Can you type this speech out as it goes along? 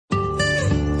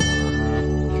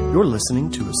You're listening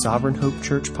to a Sovereign Hope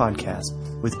Church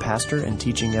podcast with pastor and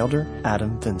teaching elder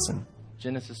Adam Vinson.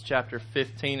 Genesis chapter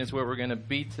 15 is where we're going to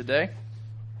be today.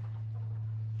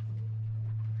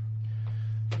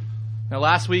 Now,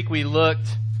 last week we looked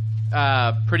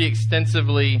pretty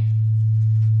extensively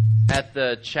at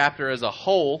the chapter as a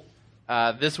whole.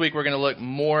 This week we're going to look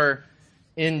more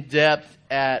in depth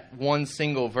at one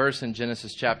single verse in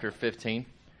Genesis chapter 15.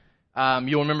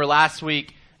 You'll remember last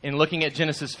week in looking at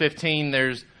Genesis 15,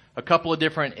 there's a couple of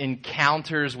different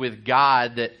encounters with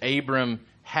God that Abram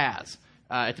has.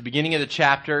 At the beginning of the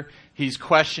chapter, he's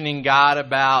questioning God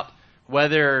about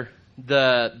whether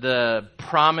the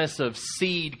promise of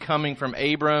seed coming from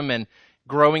Abram and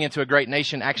growing into a great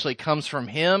nation actually comes from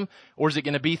him, or is it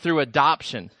going to be through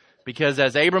adoption? Because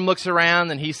as Abram looks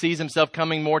around and he sees himself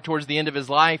coming more towards the end of his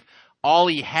life, all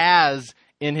he has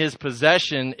in his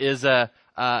possession is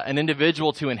an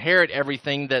individual to inherit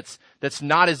everything that's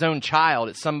not his own child.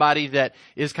 It's somebody that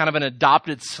is kind of an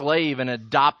adopted slave, an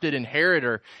adopted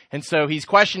inheritor. And so he's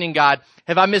questioning God,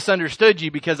 have I misunderstood you?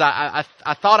 Because I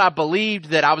thought I believed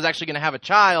that I was actually going to have a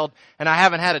child, and I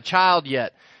haven't had a child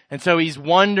yet. And so he's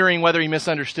wondering whether he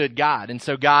misunderstood God. And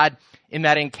so God, in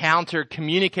that encounter,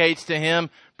 communicates to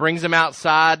him, brings him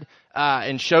outside,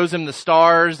 and shows him the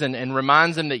stars and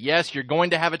reminds him that, yes, you're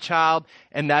going to have a child,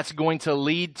 and that's going to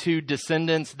lead to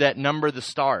descendants that number the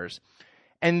stars.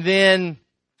 And then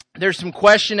there's some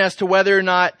question as to whether or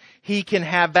not he can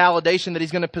have validation that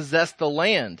he's going to possess the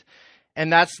land.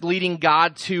 And that's leading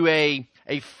God to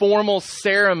a formal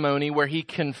ceremony where he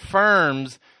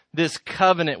confirms this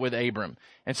covenant with Abram.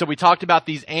 And so we talked about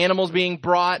these animals being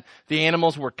brought. The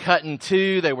animals were cut in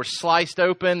two. They were sliced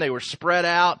open. They were spread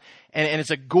out. And it's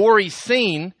a gory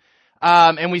scene.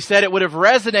 And we said it would have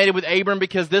resonated with Abram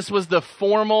because this was the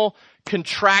formal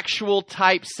contractual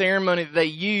type ceremony that they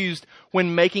used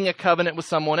when making a covenant with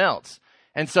someone else.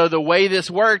 And so the way this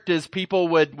worked is people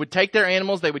would take their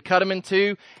animals, they would cut them in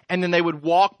two, and then they would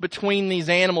walk between these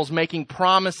animals making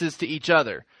promises to each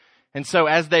other. And so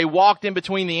as they walked in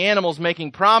between the animals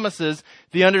making promises,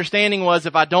 the understanding was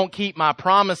if I don't keep my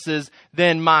promises,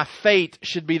 then my fate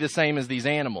should be the same as these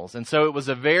animals. And so it was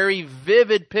a very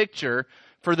vivid picture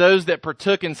for those that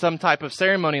partook in some type of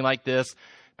ceremony like this,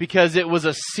 because it was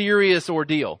a serious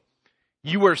ordeal.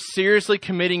 You were seriously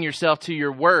committing yourself to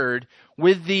your word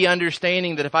with the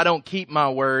understanding that if I don't keep my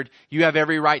word, you have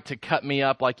every right to cut me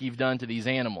up like you've done to these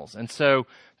animals. And so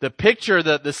the picture,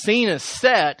 the scene is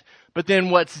set. But then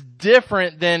what's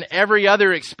different than every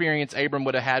other experience Abram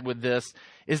would have had with this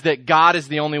is that God is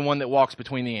the only one that walks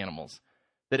between the animals.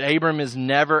 That Abram is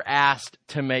never asked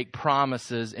to make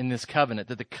promises in this covenant.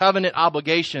 That the covenant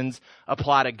obligations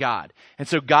apply to God. And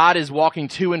so God is walking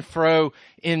to and fro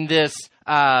in this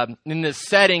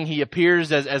setting. He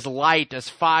appears as light, as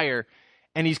fire,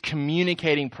 and he's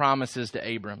communicating promises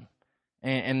to Abram.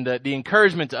 And the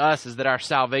encouragement to us is that our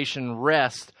salvation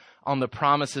rests on the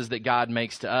promises that God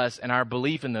makes to us and our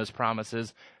belief in those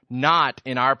promises, not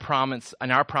in our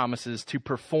promises to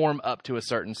perform up to a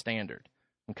certain standard.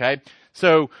 Okay?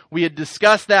 So we had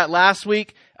discussed that last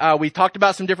week. We talked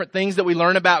about some different things that we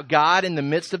learn about God in the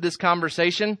midst of this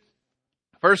conversation.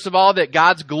 First of all, that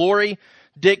God's glory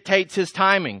dictates his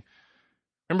timing.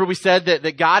 Remember we said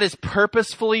that God is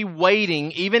purposefully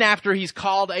waiting, even after he's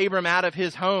called Abram out of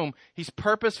his home, he's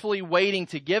purposefully waiting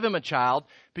to give him a child,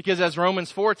 because as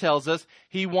Romans 4 tells us,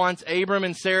 he wants Abram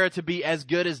and Sarah to be as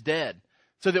good as dead,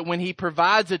 so that when he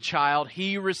provides a child,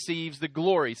 he receives the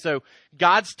glory. So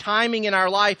God's timing in our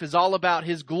life is all about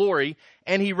his glory,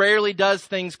 and he rarely does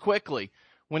things quickly.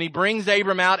 When he brings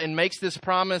Abram out and makes this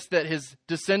promise that his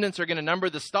descendants are going to number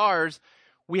the stars,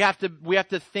 we have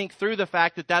to think through the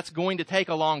fact that that's going to take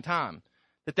a long time.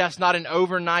 That's not an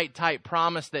overnight type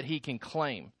promise that he can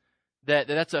claim.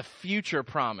 That's a future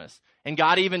promise. And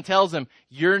God even tells him,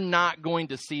 you're not going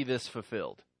to see this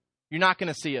fulfilled. You're not going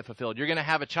to see it fulfilled. You're going to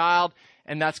have a child,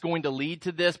 and that's going to lead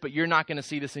to this, but you're not going to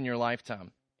see this in your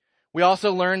lifetime. We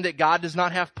also learned that God does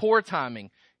not have poor timing.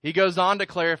 He goes on to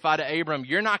clarify to Abram,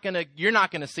 you're not going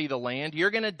to see the land. You're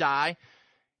going to die.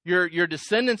 Your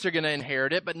descendants are going to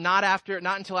inherit it, but not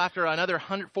until after another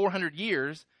 400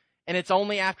 years. And it's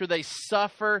only after they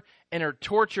suffer and are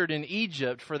tortured in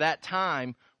Egypt for that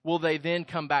time will they then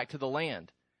come back to the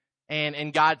land.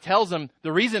 And God tells them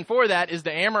the reason for that is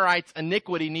the Amorites'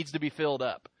 iniquity needs to be filled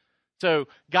up. So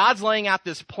God's laying out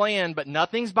this plan, but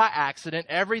nothing's by accident.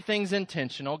 Everything's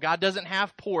intentional. God doesn't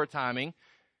have poor timing.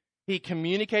 He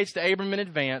communicates to Abram in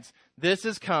advance, this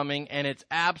is coming, and it's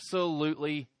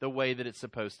absolutely the way that it's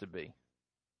supposed to be.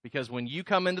 Because when you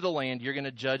come into the land, you're going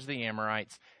to judge the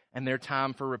Amorites, and their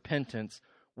time for repentance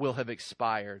will have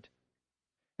expired.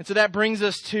 And so that brings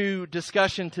us to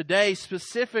discussion today,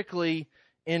 specifically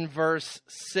in verse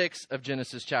 6 of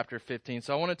Genesis chapter 15.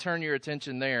 So I want to turn your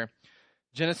attention there.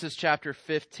 Genesis chapter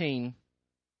 15,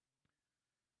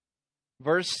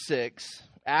 verse 6.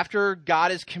 After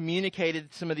God has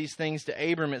communicated some of these things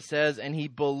to Abram, it says, "And he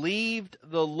believed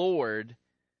the Lord,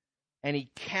 and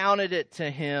he counted it to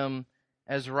him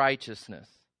as righteousness."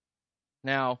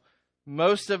 Now,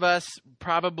 most of us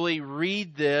probably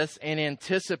read this and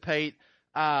anticipate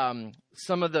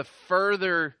some of the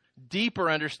further, deeper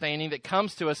understanding that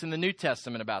comes to us in the New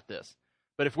Testament about this.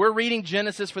 But if we're reading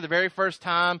Genesis for the very first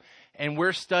time and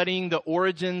we're studying the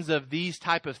origins of these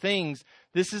type of things,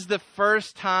 this is the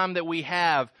first time that we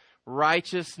have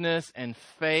righteousness and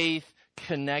faith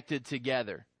connected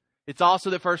together. It's also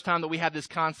the first time that we have this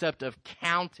concept of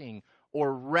counting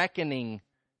or reckoning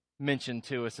mentioned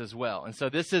to us as well. And so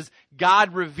this is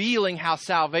God revealing how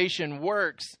salvation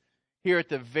works here at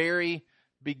the very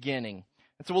beginning.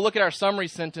 And so we'll look at our summary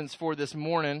sentence for this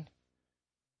morning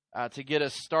to get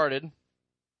us started.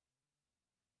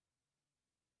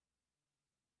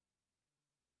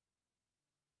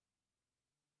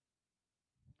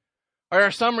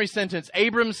 Our summary sentence: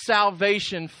 Abram's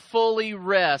salvation fully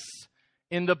rests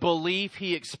in the belief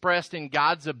he expressed in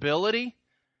God's ability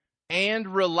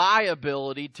and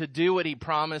reliability to do what he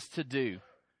promised to do,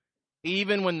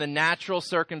 even when the natural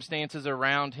circumstances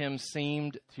around him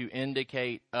seemed to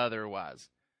indicate otherwise.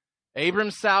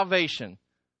 Abram's salvation,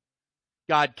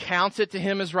 God counts it to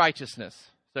him as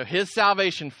righteousness. So his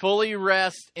salvation fully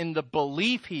rests in the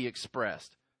belief he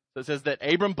expressed. So it says that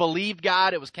Abram believed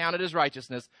God, it was counted as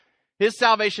righteousness. His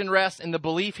salvation rests in the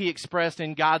belief he expressed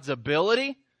in God's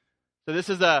ability. So this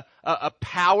is a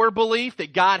power belief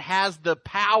that God has the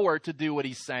power to do what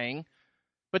he's saying.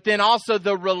 But then also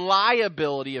the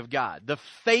reliability of God, the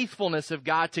faithfulness of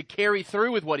God to carry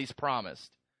through with what he's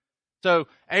promised. So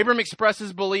Abram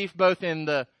expresses belief both in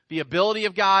the ability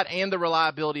of God and the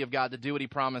reliability of God to do what he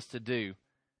promised to do.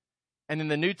 And then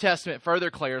the New Testament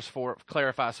further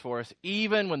clarifies for us,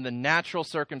 even when the natural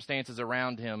circumstances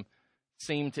around him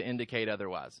seemed to indicate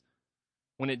otherwise.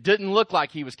 When it didn't look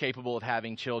like he was capable of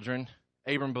having children,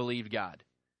 Abram believed God.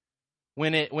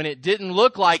 When it didn't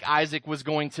look like Isaac was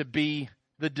going to be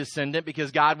the descendant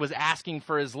because God was asking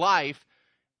for his life,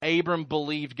 Abram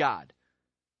believed God.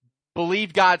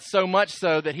 Believed God so much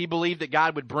so that he believed that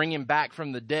God would bring him back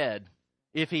from the dead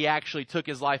if he actually took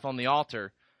his life on the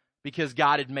altar, because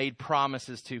God had made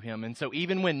promises to him. And so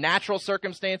even when natural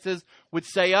circumstances would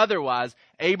say otherwise,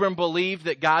 Abram believed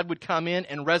that God would come in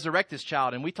and resurrect his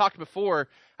child. And we talked before,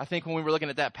 I think when we were looking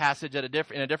at that passage in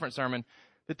a different sermon,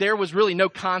 that there was really no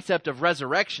concept of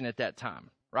resurrection at that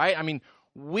time, right? I mean,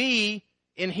 we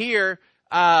in here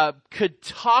could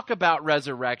talk about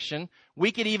resurrection.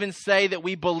 We could even say that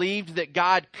we believed that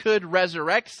God could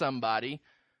resurrect somebody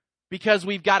because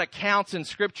we've got accounts in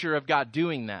Scripture of God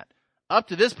doing that. Up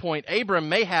to this point, Abram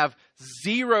may have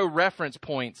 0 reference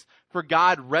points for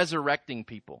God resurrecting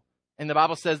people. And the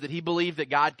Bible says that he believed that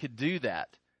God could do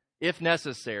that, if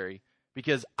necessary,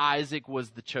 because Isaac was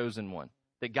the chosen one,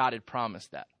 that God had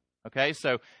promised that. Okay,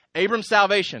 so Abram's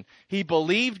salvation, he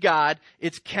believed God,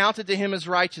 it's counted to him as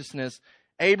righteousness.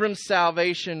 Abram's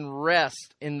salvation rests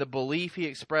in the belief he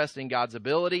expressed in God's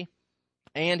ability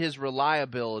and his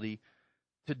reliability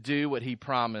to do what he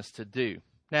promised to do.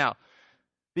 Now,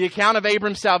 the account of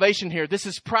Abram's salvation here, this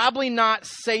is probably not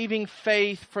saving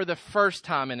faith for the first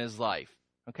time in his life.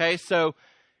 Okay, so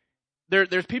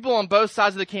there's people on both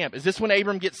sides of the camp. Is this when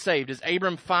Abram gets saved? Is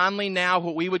Abram finally now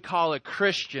what we would call a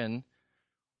Christian?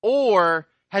 Or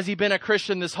has he been a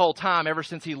Christian this whole time, ever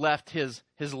since he left his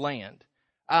land?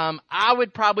 I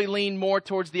would probably lean more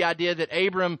towards the idea that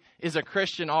Abram is a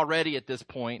Christian already at this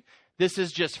point. This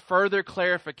is just further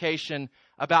clarification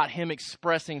about him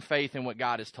expressing faith in what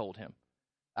God has told him.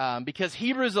 Because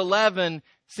Hebrews 11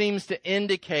 seems to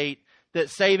indicate that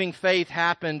saving faith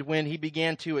happened when he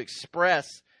began to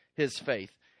express his faith.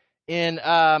 In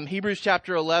Hebrews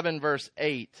chapter 11, verse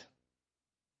 8,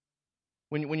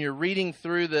 when you're reading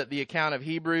through the account of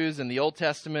Hebrews and the Old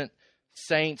Testament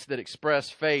saints that express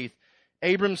faith,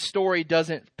 Abram's story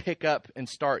doesn't pick up and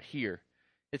start here.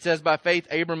 It says, by faith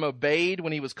Abram obeyed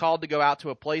when he was called to go out to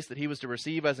a place that he was to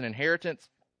receive as an inheritance.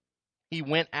 He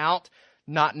went out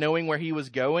not knowing where he was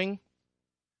going.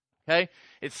 Okay?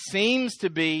 It seems to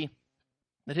be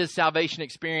that his salvation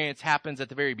experience happens at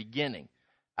the very beginning.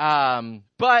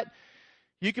 But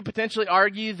you could potentially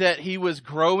argue that he was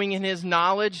growing in his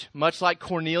knowledge, much like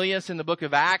Cornelius in the book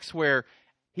of Acts, where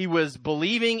he was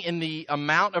believing in the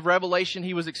amount of revelation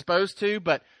he was exposed to,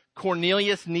 but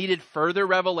Cornelius needed further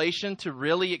revelation to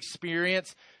really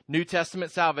experience New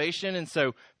Testament salvation. And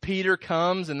so Peter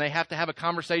comes and they have to have a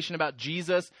conversation about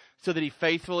Jesus so that he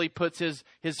faithfully puts his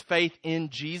faith in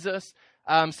Jesus.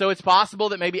 So it's possible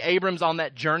that maybe Abram's on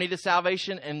that journey to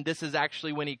salvation, and this is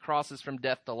actually when he crosses from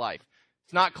death to life.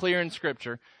 It's not clear in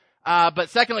Scripture. But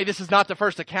secondly, this is not the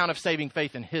first account of saving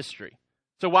faith in history.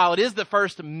 So while it is the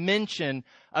first mention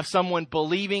of someone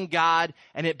believing God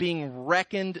and it being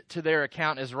reckoned to their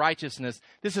account as righteousness,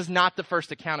 this is not the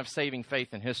first account of saving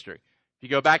faith in history. If you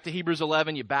go back to Hebrews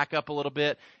 11, you back up a little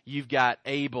bit, you've got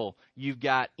Abel, you've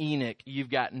got Enoch, you've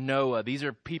got Noah. These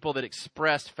are people that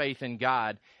expressed faith in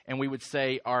God and we would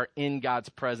say are in God's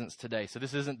presence today. So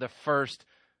this isn't the first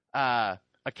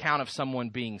account of someone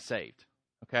being saved,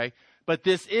 okay? But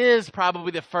this is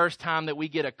probably the first time that we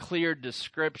get a clear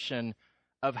description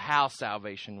of how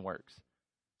salvation works.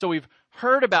 So we've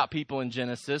heard about people in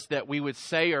Genesis that we would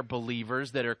say are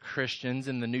believers, that are Christians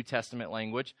in the New Testament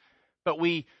language, but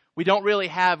we don't really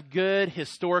have good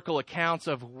historical accounts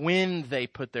of when they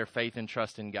put their faith and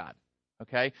trust in God.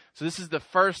 Okay? So this is the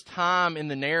first time in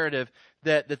the narrative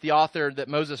that the author, that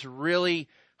Moses really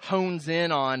hones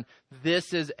in on,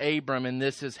 this is Abram and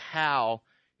this is how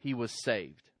he was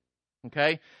saved.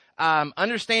 Okay?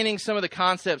 Understanding some of the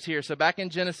concepts here. So back in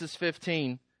Genesis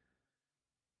 15,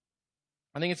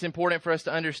 I think it's important for us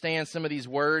to understand some of these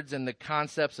words and the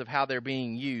concepts of how they're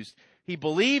being used. He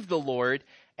believed the Lord,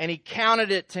 and he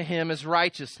counted it to him as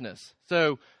righteousness.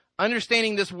 So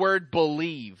understanding this word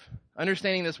believe,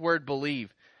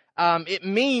 it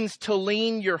means to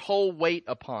lean your whole weight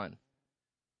upon.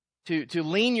 To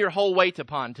lean your whole weight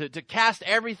upon, to cast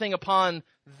everything upon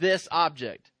this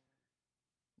object.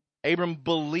 Abram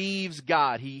believes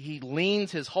God. He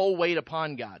leans his whole weight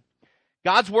upon God.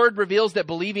 God's word reveals that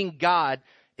believing God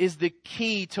is the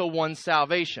key to one's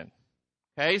salvation.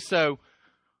 Okay, so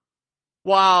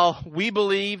while we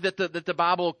believe that the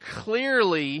Bible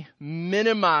clearly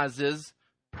minimizes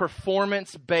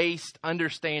performance-based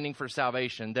understanding for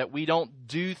salvation, that we don't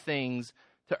do things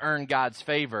to earn God's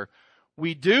favor,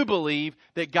 we do believe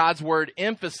that God's word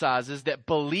emphasizes that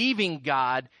believing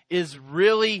God is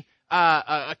really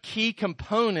a key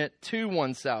component to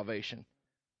one's salvation.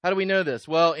 How do we know this?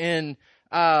 Well, in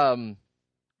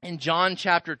John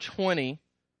chapter 20,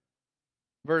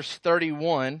 verse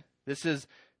 31, this is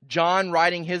John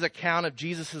writing his account of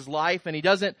Jesus' life, and he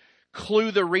doesn't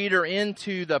clue the reader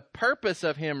into the purpose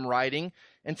of him writing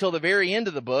until the very end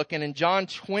of the book. And in John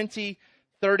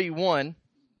 20:31,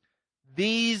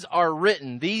 these are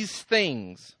written, these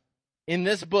things in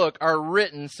this book are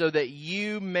written so that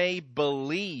you may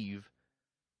believe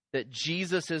that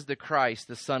Jesus is the Christ,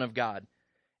 the Son of God,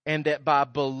 and that by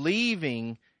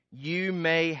believing you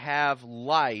may have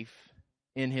life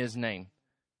in his name.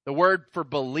 The word for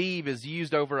believe is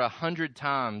used over 100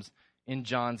 times in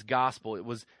John's gospel. It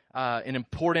was an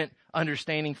important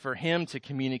understanding for him to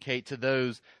communicate to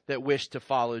those that wish to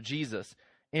follow Jesus.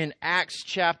 In Acts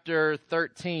chapter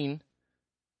 13,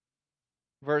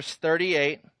 verse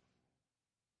 38,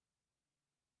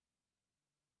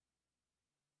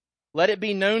 let it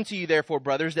be known to you, therefore,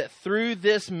 brothers, that through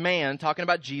this man, talking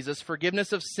about Jesus,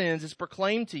 forgiveness of sins is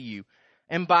proclaimed to you.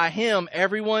 And by him,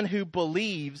 everyone who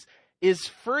believes is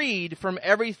freed from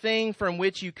everything from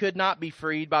which you could not be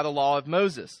freed by the law of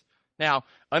Moses. Now,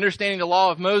 understanding the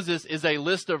law of Moses is a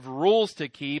list of rules to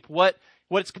keep.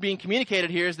 What's being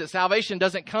communicated here is that salvation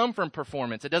doesn't come from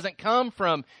performance. It doesn't come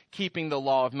from keeping the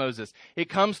law of Moses. It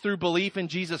comes through belief in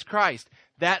Jesus Christ.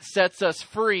 That sets us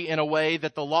free in a way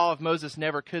that the law of Moses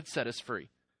never could set us free.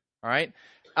 All right?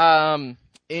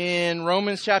 In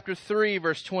Romans chapter 3,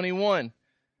 verse 21,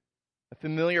 a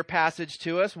familiar passage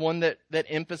to us, one that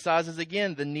emphasizes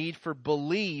again the need for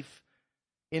belief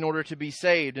in order to be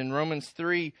saved. In Romans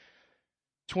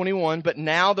 3:21, but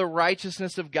now the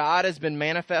righteousness of God has been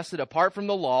manifested apart from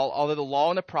the law, although the law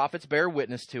and the prophets bear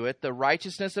witness to it, the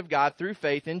righteousness of God through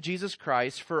faith in Jesus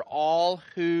Christ for all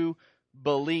who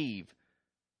believe.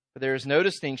 For there is no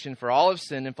distinction, for all have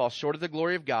sinned and fall short of the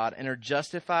glory of God and are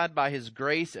justified by his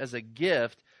grace as a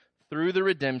gift through the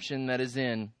redemption that is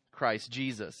in Christ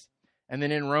Jesus. And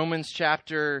then in Romans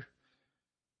chapter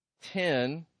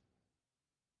 10,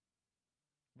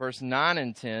 verse 9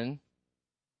 and 10,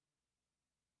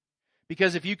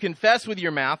 because if you confess with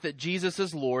your mouth that Jesus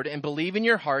is Lord and believe in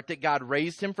your heart that God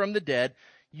raised him from the dead,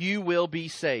 you will be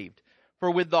saved. For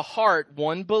with the heart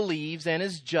one believes and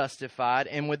is justified,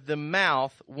 and with the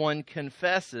mouth one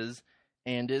confesses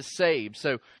and is saved.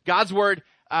 So God's word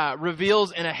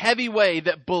reveals in a heavy way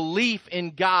that belief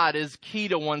in God is key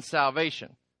to one's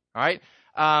salvation. All right?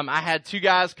 I had two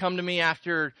guys come to me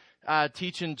after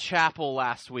teaching chapel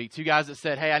last week. Two guys that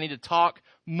said, hey, I need to talk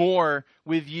more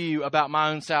with you about my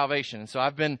own salvation. And so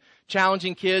I've been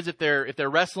challenging kids if they're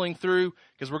wrestling through,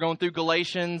 because we're going through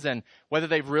Galatians, and whether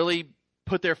they've really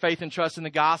put their faith and trust in the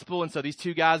gospel. And so these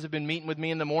two guys have been meeting with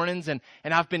me in the mornings, and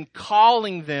I've been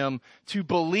calling them to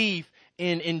believe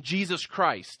in Jesus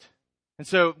Christ. And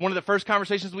so one of the first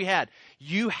conversations we had,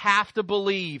 you have to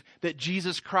believe that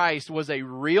Jesus Christ was a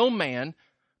real man,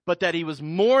 but that he was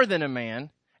more than a man,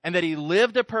 and that he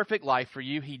lived a perfect life for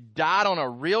you. He died on a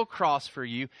real cross for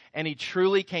you, and he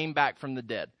truly came back from the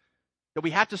dead. But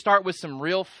we have to start with some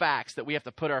real facts that we have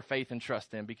to put our faith and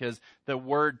trust in, because the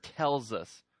Word tells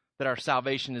us that our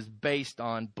salvation is based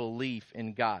on belief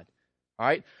in God. All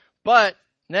right? But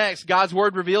next, God's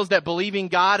Word reveals that believing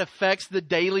God affects the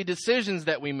daily decisions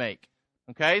that we make.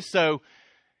 Okay? So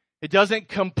it doesn't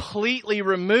completely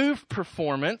remove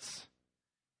performance.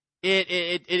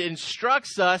 It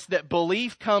instructs us that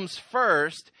belief comes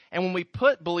first, and when we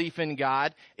put belief in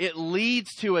God, it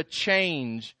leads to a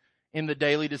change in the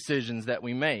daily decisions that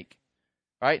we make.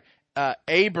 Right?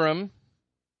 Abram,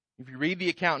 if you read the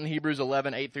account in Hebrews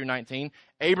 11, 8 through 19,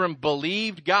 Abram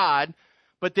believed God,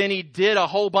 but then he did a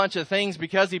whole bunch of things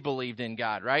because he believed in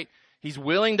God, right? He's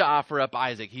willing to offer up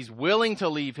Isaac. He's willing to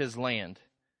leave his land.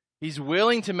 He's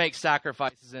willing to make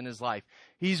sacrifices in his life.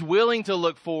 He's willing to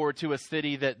look forward to a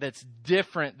city that's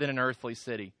different than an earthly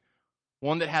city,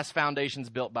 one that has foundations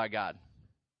built by God.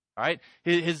 All right?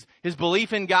 His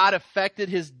belief in God affected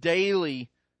his daily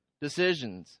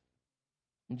decisions.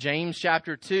 In James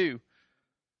chapter 2,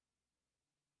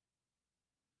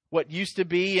 what used to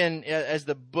be, as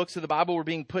the books of the Bible were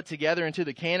being put together into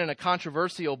the canon, a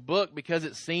controversial book because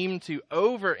it seemed to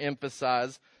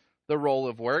overemphasize the role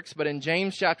of works. But in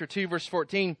James chapter 2, verse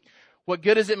 14, what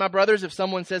good is it, my brothers, if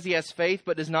someone says he has faith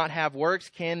but does not have works?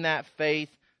 Can that faith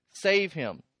save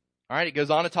him? All right, it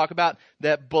goes on to talk about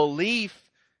that belief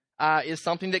is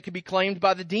something that could be claimed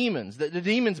by the demons, that the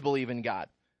demons believe in God.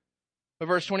 But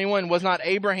verse 21, was not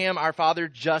Abraham, our father,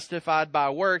 justified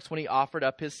by works when he offered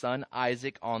up his son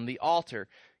Isaac on the altar?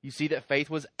 You see that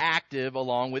faith was active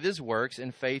along with his works,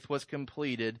 and faith was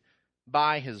completed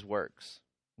by his works.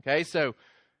 Okay, so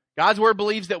God's word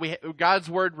reveals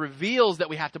that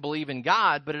we have to believe in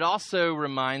God, but it also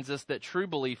reminds us that true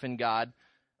belief in God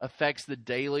affects the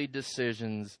daily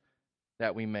decisions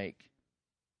that we make.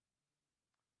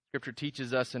 Scripture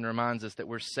teaches us and reminds us that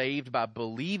we're saved by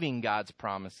believing God's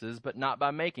promises, but not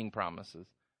by making promises.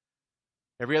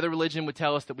 Every other religion would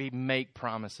tell us that we make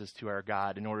promises to our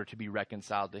God in order to be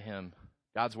reconciled to Him.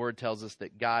 God's word tells us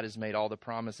that God has made all the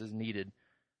promises needed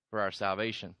for our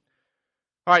salvation.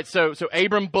 All right, so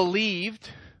Abram believed,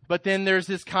 but then there's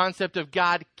this concept of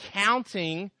God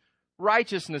counting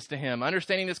righteousness to him,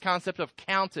 understanding this concept of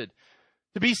counted.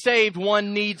 To be saved,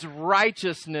 one needs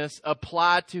righteousness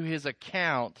applied to his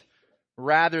account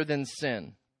rather than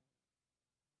sin.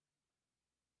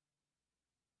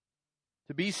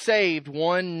 To be saved,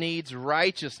 one needs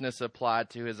righteousness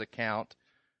applied to his account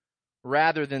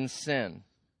rather than sin.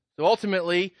 So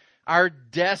ultimately, our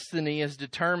destiny is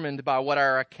determined by what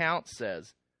our account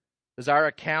says. Does our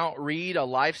account read a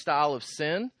lifestyle of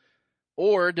sin,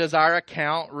 or does our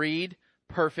account read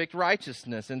perfect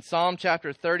righteousness? In Psalm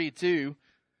chapter 32,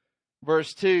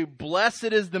 verse 2, blessed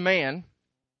is the man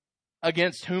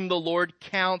against whom the Lord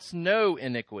counts no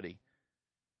iniquity,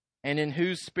 and in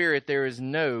whose spirit there is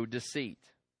no deceit.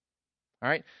 All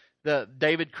right?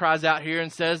 David cries out here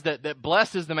and says that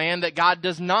blessed is the man that God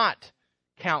does not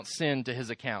count sin to his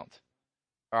account.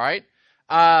 All right?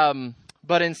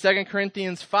 But in 2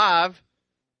 Corinthians 5,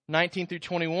 19 through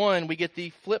 21, we get the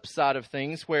flip side of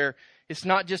things, where it's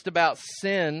not just about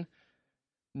sin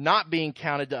not being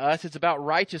counted to us, it's about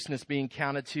righteousness being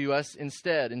counted to us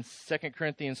instead. In 2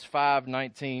 Corinthians 5,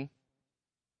 19,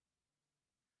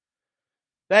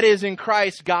 that is, in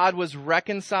Christ, God was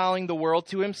reconciling the world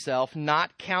to himself,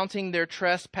 not counting their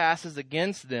trespasses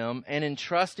against them, and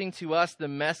entrusting to us the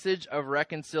message of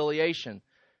reconciliation.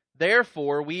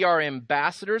 Therefore, we are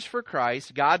ambassadors for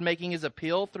Christ, God making his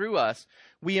appeal through us.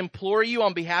 We implore you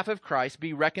on behalf of Christ,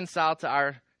 be reconciled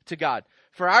to God.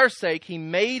 For our sake, he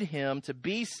made him to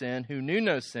be sin who knew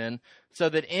no sin, so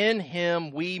that in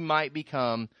him we might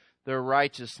become the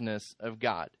righteousness of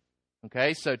God.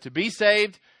 Okay, so to be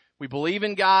saved, we believe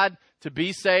in God. To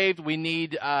be saved, we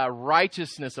need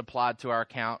righteousness applied to our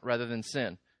account rather than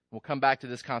sin. We'll come back to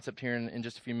this concept here in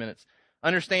just a few minutes.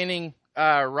 Understanding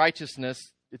righteousness,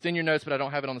 it's in your notes, but I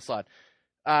don't have it on the slide.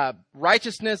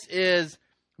 Righteousness is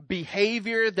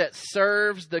behavior that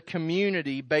serves the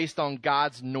community based on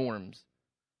God's norms.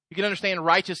 You can understand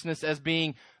righteousness as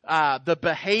being the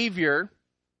behavior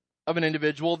of an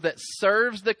individual that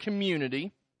serves the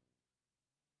community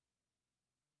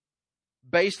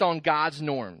based on God's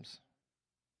norms.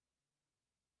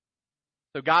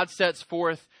 So God sets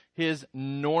forth his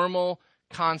normal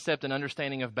concept and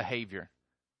understanding of behavior.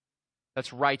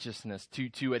 That's righteousness,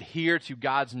 to adhere to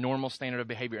God's normal standard of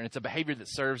behavior. And it's a behavior that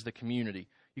serves the community.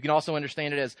 You can also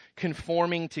understand it as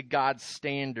conforming to God's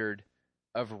standard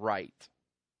of right.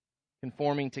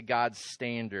 Conforming to God's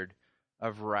standard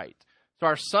of right. So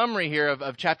our summary here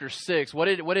of chapter 6, what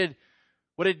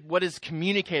is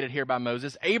communicated here by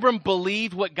Moses? Abram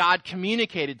believed what God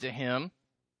communicated to him,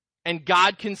 and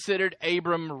God considered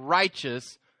Abram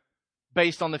righteous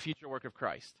based on the future work of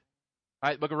Christ. All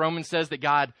right, the book of Romans says that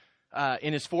God,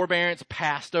 in his forbearance,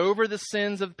 passed over the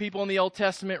sins of people in the Old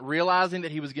Testament, realizing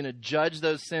that he was going to judge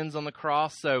those sins on the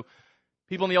cross. So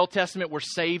people in the Old Testament were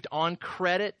saved on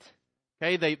credit.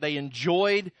 Okay, they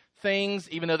enjoyed things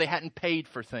even though they hadn't paid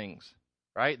for things.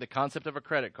 Right, the concept of a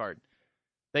credit card.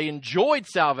 They enjoyed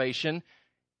salvation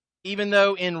even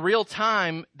though in real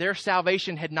time their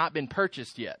salvation had not been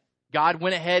purchased yet. God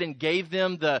went ahead and gave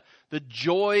them the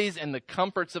joys and the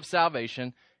comforts of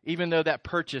salvation, even though that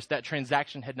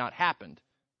transaction had not happened.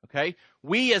 Okay?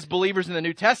 We as believers in the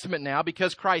New Testament now,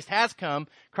 because Christ has come,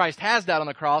 Christ has died on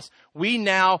the cross, we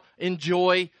now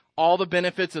enjoy all the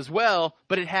benefits as well,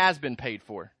 but it has been paid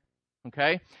for.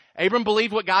 Okay? Abram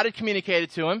believed what God had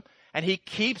communicated to him, and he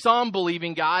keeps on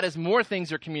believing God as more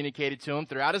things are communicated to him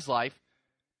throughout his life.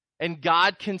 And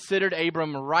God considered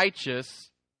Abram righteous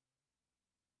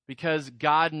because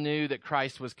God knew that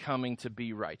Christ was coming to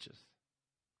be righteous.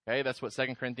 Okay, that's what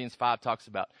 2 Corinthians 5 talks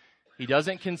about. He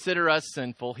doesn't consider us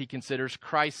sinful. He considers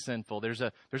Christ sinful. There's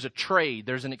a trade.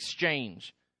 There's an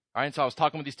exchange. All right, and so I was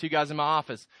talking with these two guys in my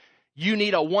office. You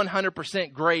need a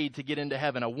 100% grade to get into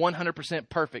heaven, a 100%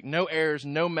 perfect, no errors,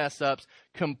 no mess ups,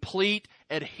 complete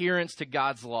adherence to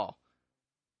God's law.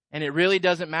 And it really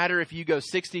doesn't matter if you go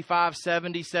 65,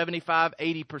 70, 75,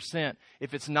 80%.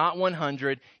 If it's not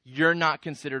 100, you're not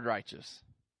considered righteous.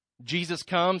 Jesus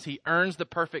comes, he earns the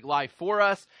perfect life for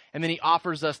us, and then he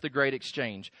offers us the great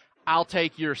exchange. I'll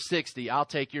take your 60, I'll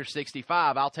take your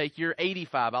 65, I'll take your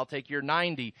 85, I'll take your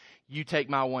 90, you take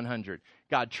my 100.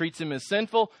 God treats him as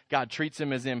sinful, God treats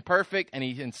him as imperfect, and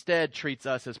he instead treats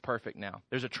us as perfect now.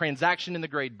 There's a transaction in the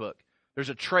grade book. There's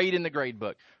a trade in the grade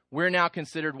book. We're now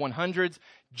considered 100s.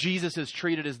 Jesus is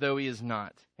treated as though he is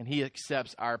not, and he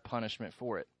accepts our punishment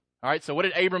for it. All right, so what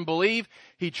did Abram believe?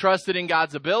 He trusted in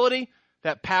God's ability,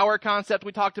 that power concept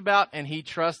we talked about, and he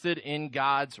trusted in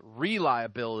God's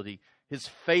reliability, his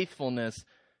faithfulness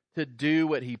to do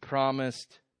what he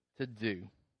promised to do.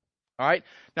 All right,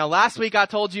 now last week I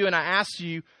told you and I asked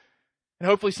you, and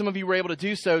hopefully some of you were able to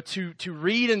do so, to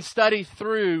read and study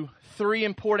through 3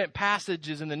 important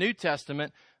passages in the New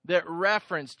Testament that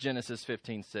reference Genesis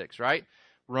 15:6, right?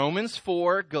 Romans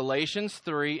 4, Galatians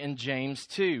 3, and James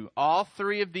 2. All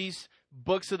 3 of these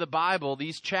books of the Bible,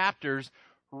 these chapters,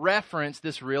 reference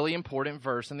this really important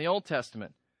verse in the Old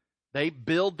Testament. They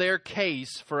build their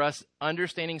case for us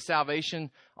understanding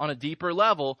salvation on a deeper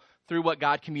level through what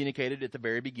God communicated at the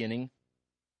very beginning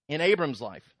in Abram's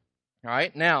life. All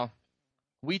right, now,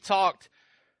 we talked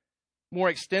more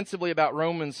extensively about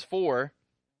Romans 4,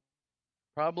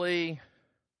 probably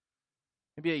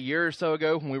maybe a year or so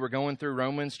ago when we were going through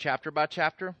Romans chapter by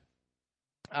chapter.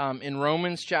 In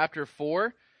Romans chapter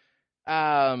 4,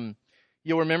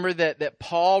 you'll remember that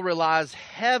Paul relies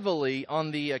heavily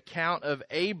on the account of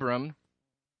Abram,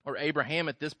 or Abraham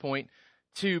at this point,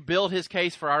 to build his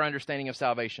case for our understanding of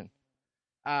salvation.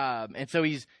 And so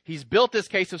he's built this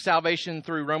case of salvation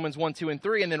through Romans 1, 2, and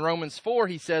 3. And then Romans 4,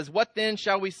 he says, "What then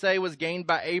shall we say was gained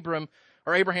by Abraham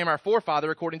our forefather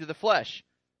according to the flesh?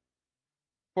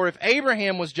 For if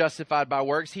Abraham was justified by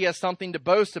works, he has something to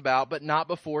boast about, but not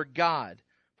before God.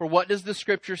 For what does the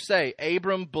scripture say?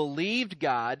 Abram believed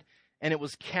God, and it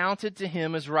was counted to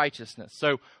him as righteousness."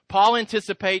 So Paul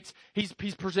anticipates, he's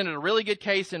presented a really good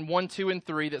case in 1, 2, and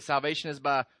 3 that salvation is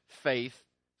by faith,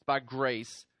 by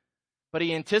grace. But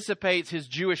he anticipates his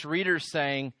Jewish readers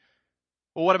saying,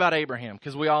 well, what about Abraham?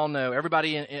 Because we all know,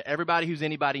 everybody who's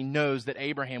anybody knows that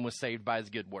Abraham was saved by his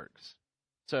good works.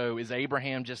 So is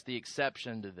Abraham just the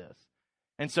exception to this?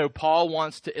 And so Paul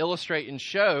wants to illustrate and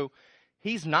show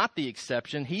he's not the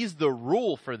exception. He's the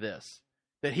rule for this.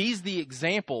 That he's the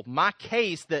example. My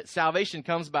case that salvation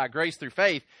comes by grace through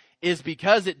faith is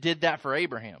because it did that for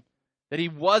Abraham. That he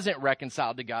wasn't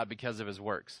reconciled to God because of his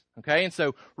works. Okay, and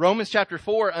so Romans chapter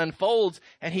 4 unfolds,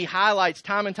 and he highlights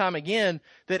time and time again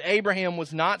that Abraham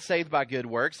was not saved by good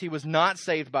works. He was not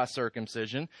saved by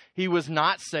circumcision. He was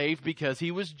not saved because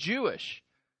he was Jewish.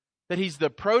 That he's the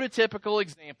prototypical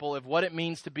example of what it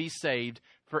means to be saved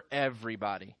for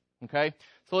everybody. Okay,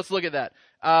 so let's look at that.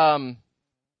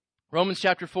 Romans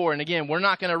chapter 4. And again, we're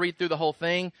not going to read through the whole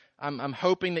thing. I'm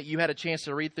hoping that you had a chance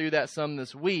to read through that some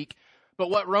this week. But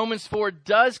what Romans 4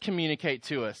 does communicate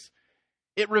to us,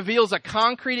 it reveals a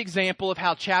concrete example of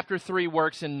how chapter 3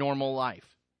 works in normal life.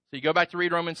 So you go back to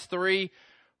read Romans 3.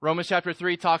 Romans chapter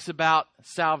 3 talks about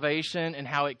salvation and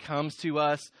how it comes to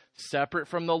us separate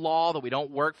from the law, that we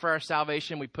don't work for our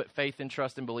salvation. We put faith and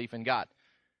trust and belief in God.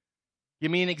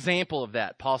 Give me an example of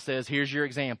that. Paul says, here's your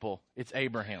example. It's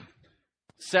Abraham.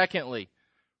 Secondly,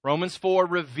 Romans 4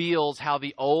 reveals how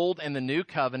the old and the new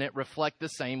covenant reflect the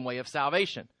same way of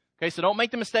salvation. Okay, so don't make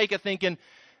the mistake of thinking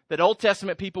that Old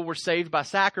Testament people were saved by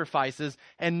sacrifices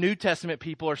and New Testament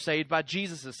people are saved by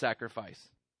Jesus' sacrifice.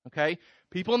 Okay?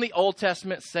 People in the Old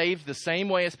Testament saved the same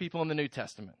way as people in the New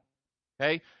Testament.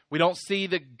 Okay? We don't see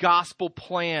the gospel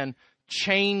plan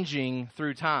changing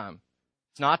through time.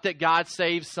 It's not that God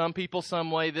saves some people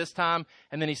some way this time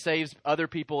and then he saves other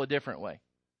people a different way.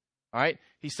 All right?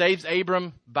 He saves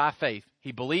Abram by faith.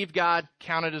 He believed God,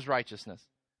 counted as righteousness.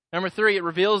 Number 3, it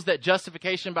reveals that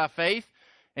justification by faith,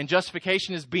 and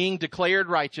justification is being declared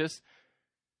righteous.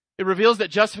 It reveals that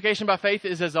justification by faith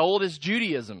is as old as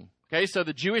Judaism. Okay, so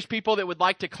the Jewish people that would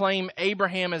like to claim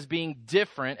Abraham as being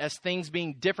different, as things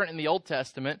being different in the Old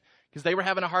Testament, because they were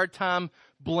having a hard time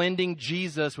blending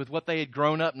Jesus with what they had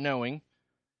grown up knowing.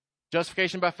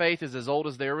 Justification by faith is as old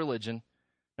as their religion.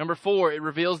 Number 4, it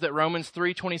reveals that Romans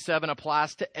 3:27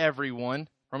 applies to everyone.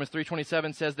 Romans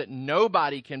 3:27 says that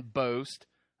nobody can boast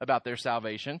about their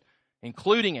salvation,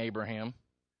 including Abraham.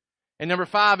 And number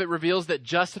 5, it reveals that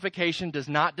justification does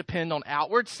not depend on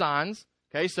outward signs.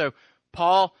 Okay, so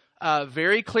Paul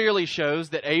very clearly shows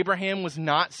that Abraham was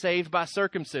not saved by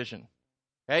circumcision.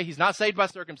 Okay, he's not saved by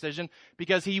circumcision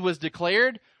because he was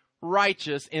declared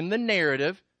righteous in the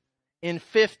narrative in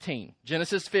 15,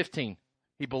 Genesis 15.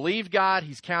 He believed God,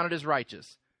 he's counted as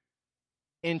righteous.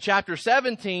 In chapter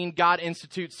 17, God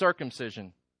institutes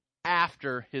circumcision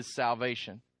after his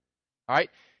salvation. All right,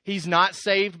 he's not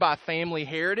saved by family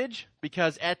heritage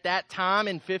because at that time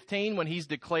in 15, when he's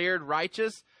declared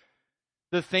righteous,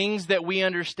 the things that we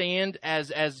understand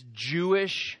as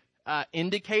Jewish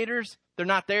indicators, they're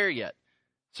not there yet.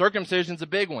 Circumcision's a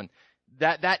big one.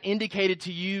 That indicated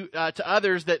to you, to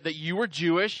others that you were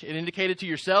Jewish. It indicated to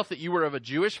yourself that you were of a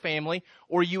Jewish family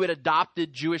or you had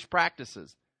adopted Jewish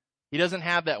practices. He doesn't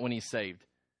have that when he's saved.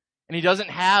 And he doesn't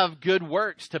have good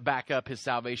works to back up his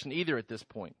salvation either at this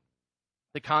point.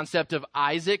 The concept of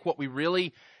Isaac, what we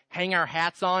really hang our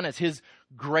hats on as his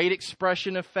great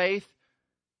expression of faith,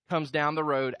 comes down the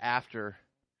road after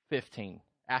 15,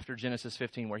 after Genesis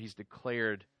 15, where he's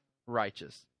declared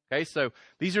righteous. Okay, so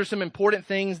these are some important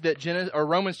things that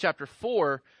Romans chapter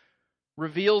 4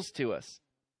 reveals to us.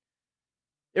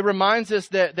 It reminds us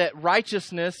that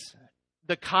righteousness,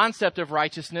 the concept of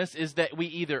righteousness, is that we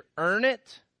either earn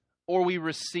it or we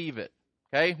receive it.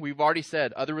 Okay, we've already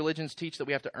said other religions teach that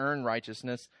we have to earn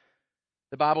righteousness.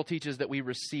 The Bible teaches that we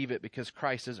receive it because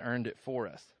Christ has earned it for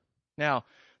us. Now,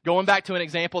 going back to an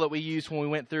example that we used when we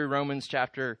went through Romans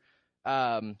chapter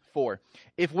 4.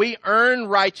 If we earn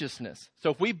righteousness,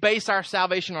 so if we base our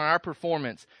salvation on our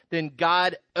performance, then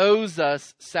God owes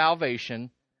us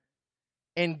salvation,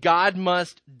 and God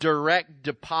must direct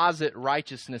deposit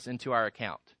righteousness into our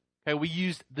account. Okay, we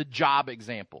used the job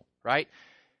example, right?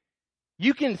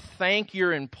 You can thank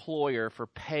your employer for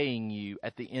paying you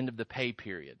at the end of the pay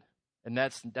period. And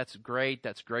that's great,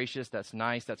 that's gracious, that's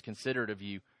nice, that's considerate of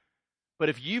you. But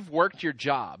if you've worked your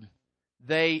job,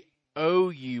 they owe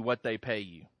you what they pay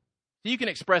you. So you can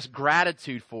express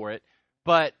gratitude for it,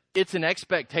 but it's an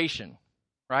expectation,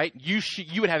 right? You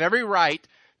would have every right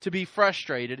to be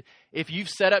frustrated if you've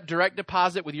set up direct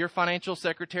deposit with your financial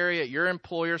secretary at your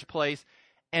employer's place,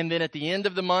 and then at the end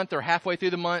of the month or halfway through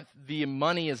the month, the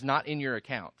money is not in your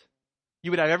account.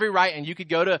 You would have every right, and you could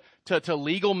go to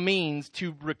legal means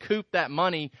to recoup that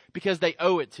money because they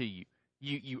owe it to you.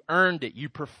 You earned it. You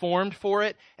performed for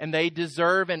it, and they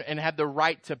deserve and have the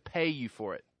right to pay you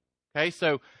for it. Okay,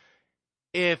 so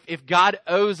if God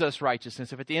owes us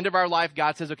righteousness, if at the end of our life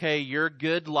God says, okay, your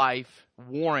good life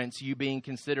warrants you being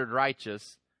considered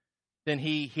righteous, then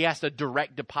he has to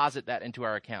direct deposit that into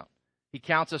our account. He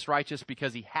counts us righteous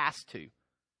because he has to,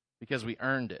 because we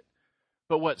earned it.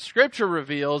 But what Scripture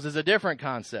reveals is a different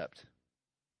concept.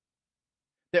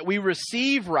 That we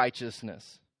receive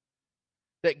righteousness.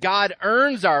 That God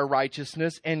earns our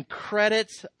righteousness and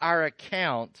credits our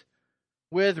account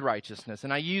with righteousness.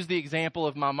 And I use the example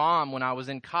of my mom when I was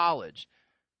in college.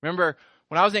 Remember,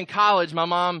 when I was in college, my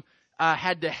mom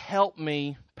had to help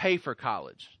me pay for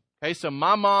college. Okay, so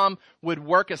my mom would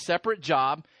work a separate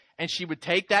job, and she would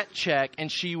take that check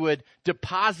and she would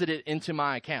deposit it into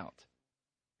my account.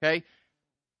 Okay?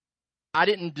 I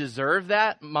didn't deserve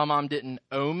that. My mom didn't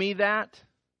owe me that.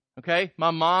 Okay?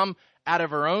 My mom, out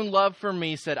of her own love for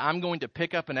me, said, I'm going to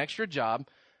pick up an extra job.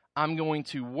 I'm going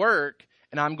to work,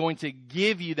 and I'm going to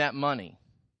give you that money.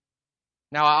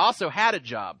 Now, I also had a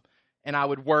job, and I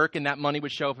would work, and that money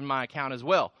would show up in my account as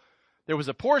well. There was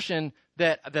a portion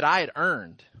that I had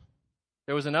earned.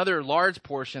 There was another large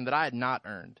portion that I had not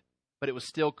earned, but it was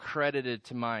still credited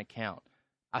to my account.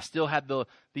 I still had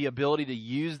the ability to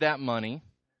use that money.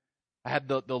 I had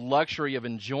the luxury of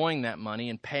enjoying that money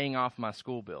and paying off my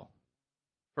school bill.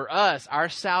 For us, our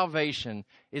salvation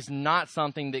is not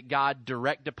something that God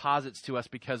direct deposits to us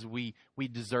because we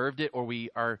deserved it or we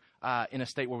are in a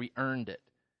state where we earned it.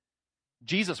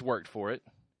 Jesus worked for it.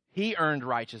 He earned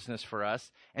righteousness for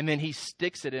us, and then he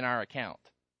sticks it in our account.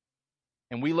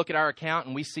 And we look at our account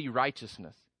and we see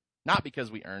righteousness. Not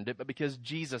because we earned it, but because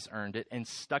Jesus earned it and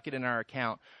stuck it in our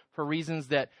account for reasons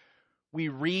that we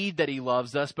read that he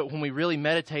loves us, but when we really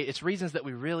meditate, it's reasons that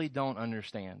we really don't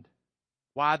understand.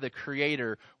 Why the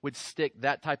Creator would stick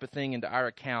that type of thing into our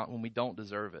account when we don't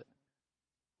deserve it,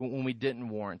 when we didn't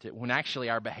warrant it, when actually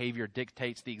our behavior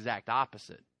dictates the exact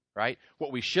opposite, right?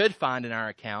 What we should find in our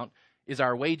account is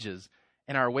our wages,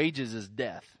 and our wages is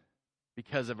death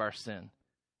because of our sin.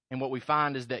 And what we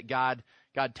find is that God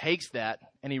takes that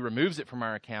and he removes it from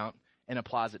our account and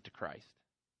applies it to Christ.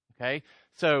 Okay?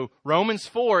 So Romans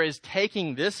 4 is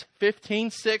taking this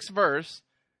 15:6 verse,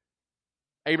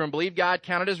 Abram believed God,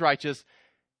 counted as righteous,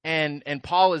 and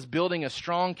Paul is building a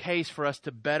strong case for us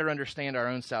to better understand our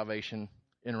own salvation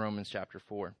in Romans chapter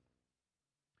 4.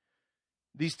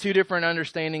 These two different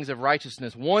understandings of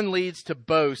righteousness. One leads to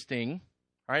boasting.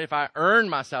 All right, if I earn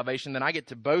my salvation, then I get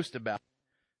to boast about it.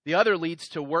 The other leads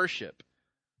to worship.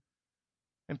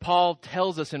 And Paul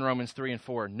tells us in Romans 3 and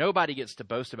 4, nobody gets to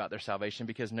boast about their salvation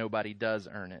because nobody does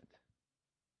earn it.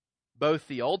 Both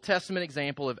the Old Testament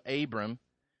example of Abram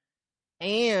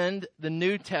and the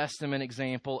New Testament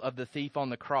example of the thief on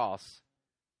the cross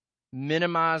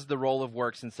minimize the role of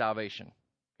works in salvation.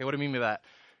 Okay, what do I mean by that?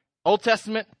 Old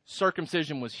Testament,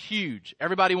 circumcision was huge.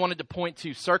 Everybody wanted to point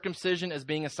to circumcision as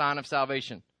being a sign of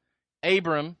salvation.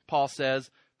 Abram, Paul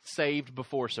says, saved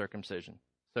before circumcision.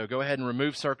 So go ahead and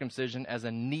remove circumcision as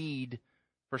a need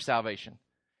for salvation.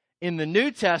 In the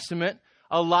New Testament,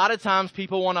 a lot of times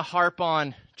people want to harp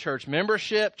on church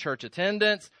membership, church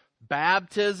attendance,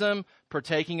 baptism,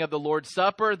 partaking of the Lord's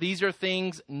Supper. These are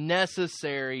things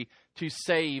necessary to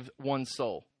save one's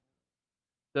soul.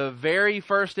 The very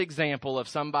first example of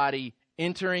somebody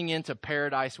entering into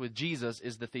paradise with Jesus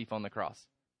is the thief on the cross.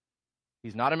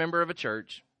 He's not a member of a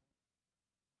church.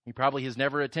 He probably has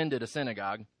never attended a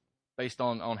synagogue based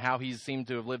on how he seemed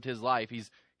to have lived his life.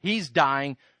 He's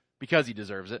dying because he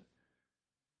deserves it.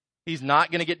 He's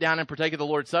not going to get down and partake of the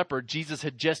Lord's Supper. Jesus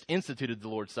had just instituted the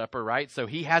Lord's Supper, right? So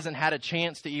he hasn't had a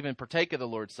chance to even partake of the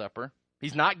Lord's Supper.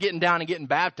 He's not getting down and getting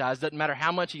baptized. Doesn't matter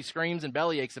how much he screams and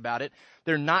bellyaches about it.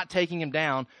 They're not taking him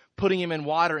down, putting him in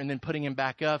water, and then putting him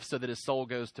back up so that his soul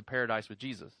goes to paradise with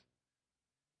Jesus.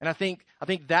 And I think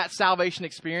that salvation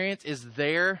experience is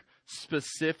there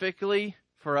specifically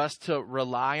for us to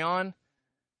rely on.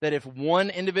 That if one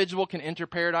individual can enter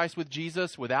paradise with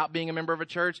Jesus without being a member of a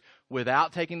church,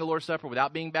 without taking the Lord's Supper,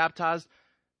 without being baptized,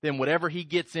 then whatever he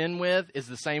gets in with is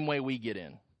the same way we get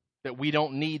in. That we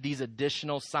don't need these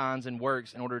additional signs and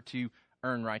works in order to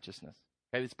earn righteousness.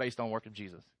 Okay, it's based on the work of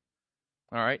Jesus.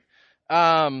 All right.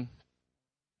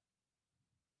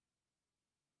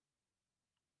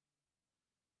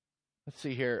 Let's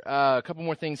see here. A couple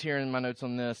more things here in my notes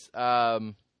on this.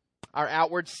 Our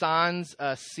outward signs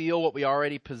seal what we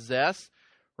already possess.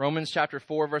 Romans chapter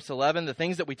 4, verse 11, the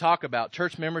things that we talk about,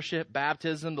 church membership,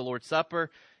 baptism, the Lord's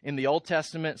Supper, in the Old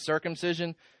Testament,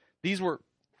 circumcision, these were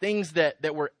things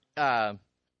that were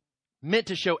meant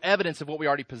to show evidence of what we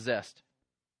already possessed.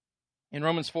 In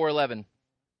Romans 4:11,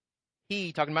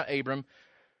 he, talking about Abram,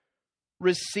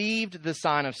 received the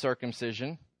sign of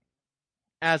circumcision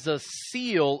as a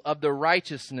seal of the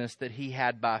righteousness that he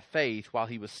had by faith while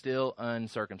he was still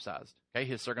uncircumcised. Okay,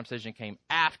 his circumcision came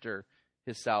after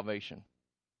his salvation.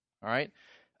 All right.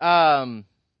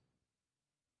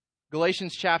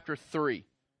 Galatians chapter 3.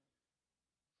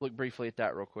 Look briefly at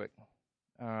that real quick.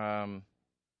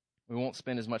 We won't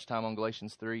spend as much time on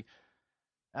Galatians 3.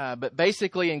 But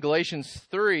basically in Galatians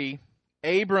 3,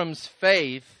 Abram's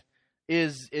faith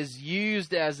is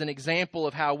used as an example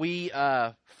of how we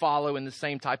follow in the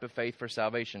same type of faith for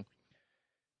salvation.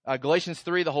 Galatians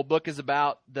 3, the whole book is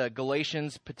about the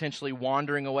Galatians potentially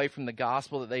wandering away from the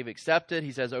gospel that they've accepted.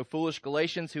 He says, "O foolish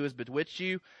Galatians, who has bewitched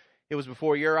you? It was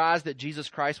before your eyes that Jesus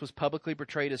Christ was publicly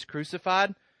portrayed as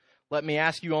crucified. Let me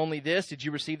ask you only this: did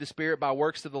you receive the Spirit by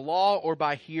works of the law or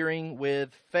by hearing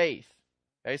with faith?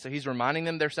 Okay, so he's reminding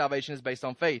them their salvation is based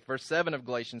on faith. Verse 7 of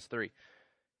Galatians 3.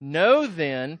 Know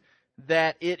then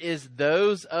that it is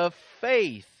those of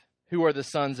faith who are the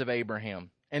sons of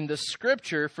Abraham. And the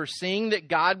Scripture, foreseeing that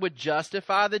God would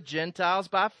justify the Gentiles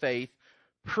by faith,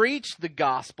 preached the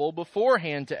gospel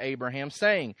beforehand to Abraham,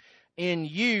 saying, in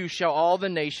you shall all the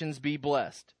nations be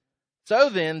blessed. So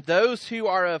then, those who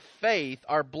are of faith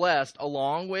are blessed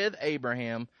along with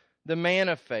Abraham, the man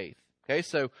of faith. Okay,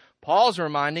 so Paul's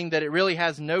reminding that it really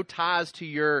has no ties to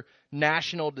your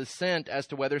national descent as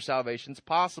to whether salvation's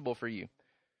possible for you.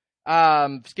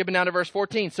 Skipping down to verse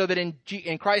 14. So that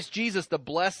in Christ Jesus, the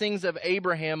blessings of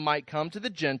Abraham might come to the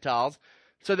Gentiles,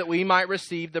 so that we might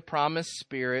receive the promised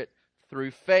Spirit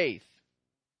through faith.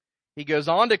 He goes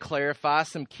on to clarify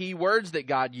some key words that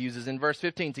God uses in verse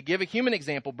 15. To give a human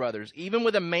example, brothers, even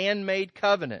with a man-made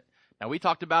covenant. Now, we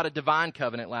talked about a divine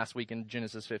covenant last week in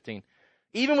Genesis 15.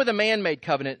 Even with a man-made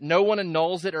covenant, no one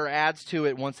annuls it or adds to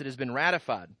it once it has been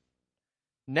ratified.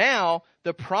 Now,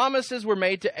 the promises were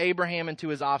made to Abraham and to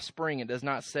his offspring. It does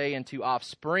not say and to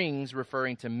offsprings,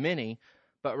 referring to many,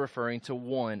 but referring to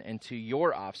one, and to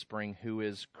your offspring, who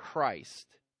is Christ.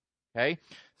 Okay?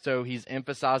 So he's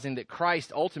emphasizing that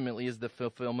Christ ultimately is the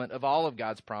fulfillment of all of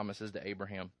God's promises to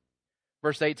Abraham.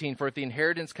 Verse 18, for if the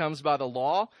inheritance comes by the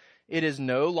law, it is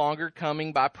no longer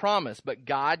coming by promise, but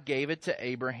God gave it to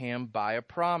Abraham by a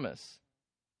promise.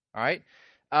 All right?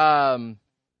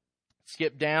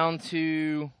 Skip down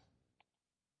to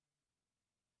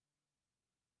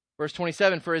verse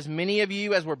 27. For as many of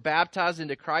you as were baptized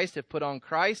into Christ have put on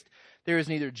Christ. There is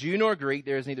neither Jew nor Greek,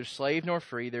 there is neither slave nor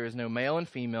free, there is no male and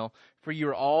female, for you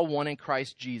are all one in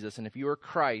Christ Jesus. And if you are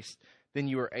Christ, then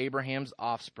you are Abraham's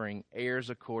offspring, heirs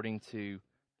according to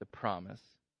the promise.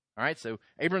 All right, so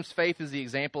Abraham's faith is the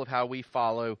example of how we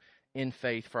follow in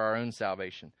faith for our own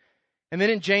salvation. And then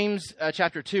in James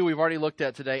chapter 2, we've already looked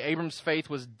at today, Abraham's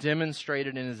faith was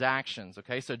demonstrated in his actions.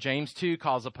 Okay, so James 2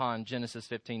 calls upon Genesis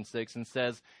 15:6 and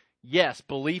says, yes,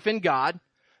 belief in God,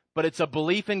 but it's a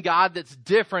belief in God that's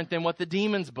different than what the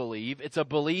demons believe. It's a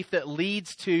belief that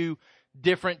leads to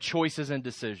different choices and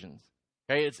decisions.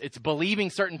 Okay, it's believing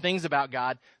certain things about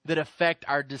God that affect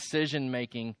our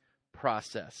decision-making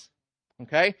process.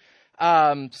 Okay,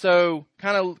 so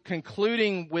kind of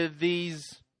concluding with these.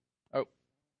 Oh,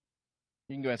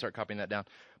 you can go ahead and start copying that down.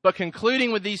 But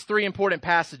concluding with these three important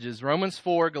passages: Romans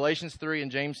 4, Galatians 3,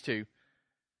 and James 2.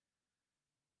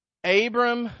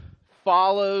 Abram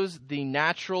follows the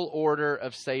natural order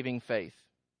of saving faith.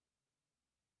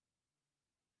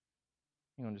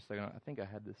 Hang on just a second. I think I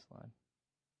had this slide.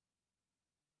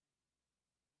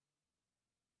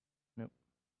 Nope.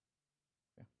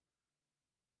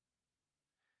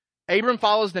 Okay. Abram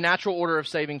follows the natural order of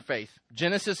saving faith.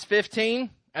 Genesis 15,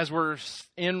 as we're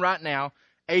in right now,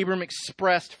 Abram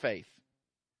expressed faith.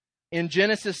 In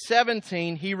Genesis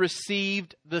 17, he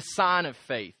received the sign of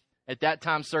faith. At that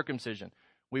time, circumcision.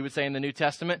 We would say in the New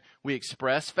Testament, we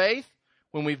express faith.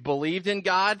 When we've believed in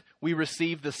God, we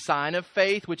receive the sign of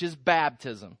faith, which is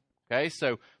baptism. Okay,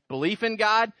 so belief in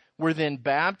God, we're then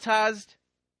baptized.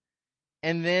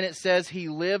 And then it says he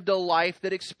lived a life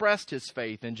that expressed his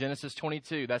faith. In Genesis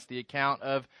 22, that's the account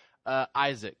of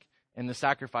Isaac and the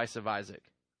sacrifice of Isaac.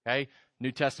 Okay,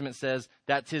 New Testament says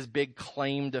that's his big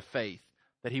claim to faith,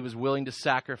 that he was willing to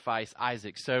sacrifice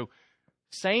Isaac. So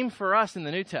same for us in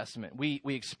the New Testament. We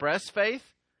express faith.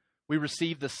 We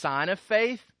receive the sign of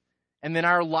faith, and then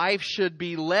our life should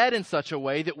be led in such a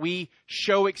way that we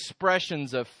show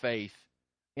expressions of faith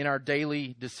in our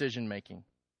daily decision making.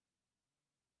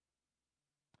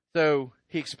 So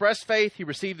he expressed faith, he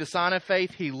received the sign of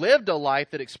faith, he lived a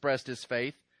life that expressed his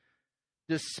faith,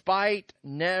 despite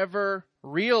never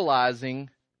realizing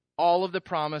all of the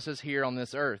promises here on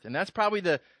this earth. And that's probably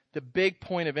the big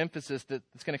point of emphasis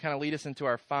that's going to kind of lead us into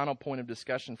our final point of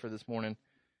discussion for this morning.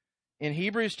 In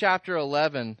Hebrews chapter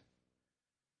 11,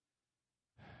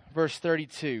 verse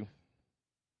 32,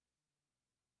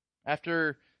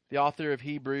 after the author of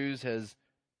Hebrews has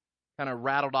kind of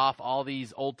rattled off all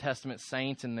these Old Testament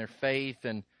saints and their faith,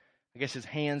 and I guess his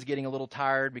hand's getting a little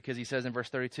tired because he says in verse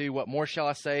 32, what more shall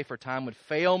I say, for time would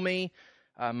fail me,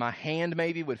 my hand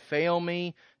maybe would fail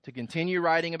me to continue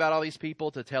writing about all these people,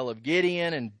 to tell of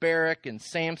Gideon and Barak and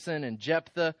Samson and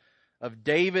Jephthah, of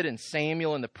David and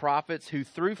Samuel and the prophets, who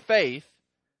through faith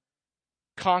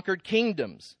conquered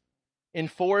kingdoms,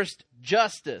 enforced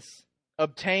justice,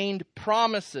 obtained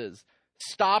promises,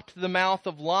 stopped the mouth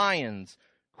of lions,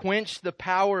 quenched the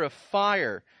power of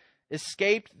fire,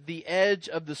 escaped the edge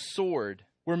of the sword,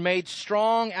 were made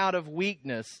strong out of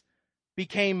weakness,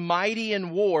 became mighty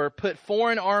in war, put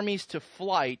foreign armies to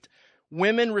flight.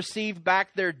 Women received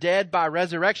back their dead by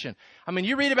resurrection. I mean,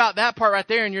 you read about that part right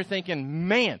there and you're thinking,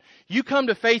 man, you come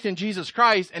to faith in Jesus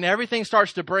Christ and everything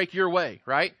starts to break your way,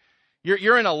 right?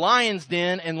 You're in a lion's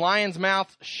den and lions'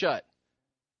 mouths shut.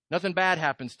 Nothing bad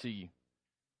happens to you.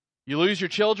 You lose your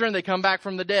children, they come back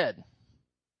from the dead.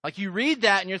 Like you read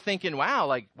that and you're thinking, wow,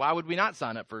 like why would we not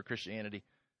sign up for Christianity?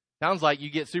 Sounds like you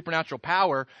get supernatural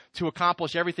power to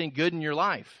accomplish everything good in your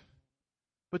life.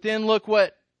 But then look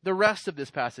what the rest of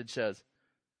this passage says.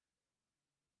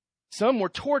 Some were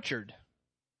tortured,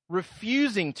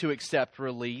 refusing to accept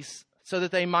release so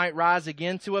that they might rise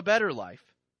again to a better life.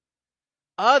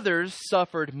 Others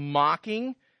suffered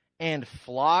mocking and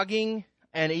flogging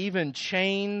and even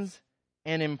chains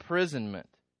and imprisonment.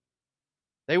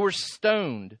 They were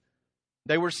stoned.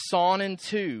 They were sawn in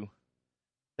two.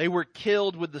 They were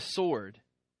killed with the sword.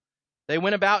 They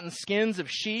went about in skins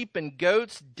of sheep and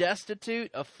goats,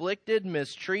 destitute, afflicted,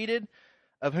 mistreated,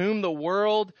 of whom the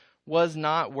world was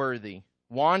not worthy,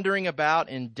 wandering about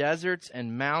in deserts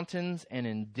and mountains and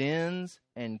in dens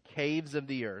and caves of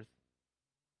the earth.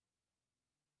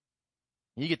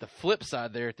 You get the flip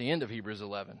side there at the end of Hebrews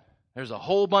 11. There's a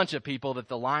whole bunch of people that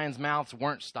the lions' mouths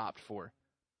weren't stopped for.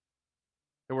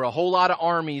 There were a whole lot of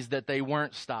armies that they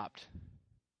weren't stopped,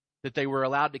 that they were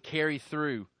allowed to carry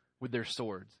through with their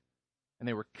swords. And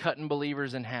they were cutting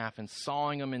believers in half and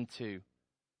sawing them in two.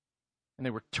 And they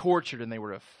were tortured and they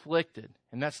were afflicted.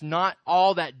 And that's not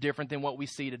all that different than what we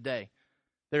see today.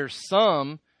 There are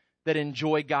some that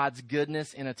enjoy God's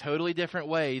goodness in a totally different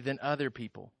way than other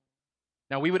people.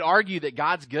 Now, we would argue that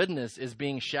God's goodness is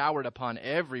being showered upon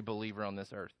every believer on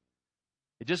this earth.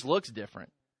 It just looks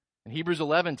different. And Hebrews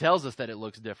 11 tells us that it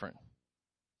looks different.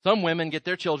 Some women get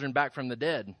their children back from the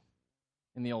dead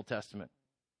in the Old Testament.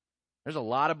 There's a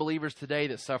lot of believers today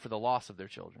that suffer the loss of their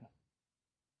children.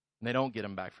 And they don't get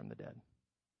them back from the dead.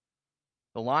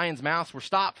 The lions' mouths were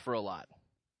stopped for a lot.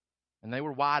 And they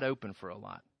were wide open for a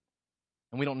lot.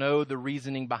 And we don't know the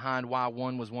reasoning behind why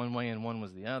one was one way and one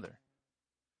was the other.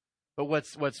 But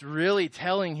what's really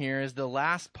telling here is the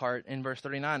last part in verse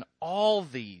 39. All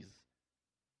these,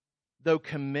 though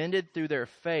commended through their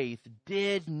faith,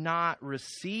 did not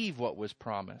receive what was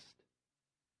promised,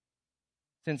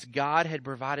 since God had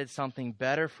provided something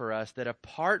better for us, that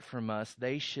apart from us,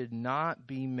 they should not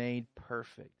be made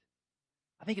perfect.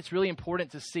 I think it's really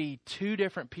important to see two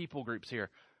different people groups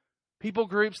here. People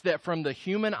groups that from the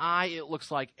human eye, it looks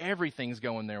like everything's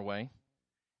going their way.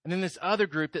 And then this other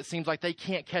group that seems like they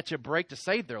can't catch a break to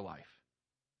save their life.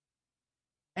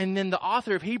 And then the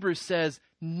author of Hebrews says,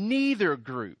 neither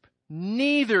group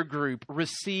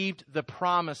received the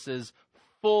promises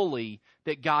fully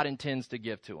that God intends to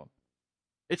give to them.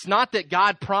 It's not that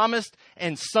God promised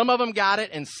and some of them got it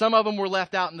and some of them were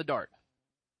left out in the dark.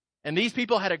 And these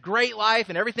people had a great life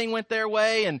and everything went their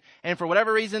way and for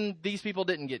whatever reason, these people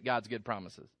didn't get God's good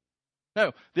promises.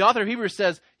 No, the author of Hebrews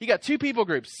says you got two people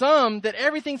groups. Some that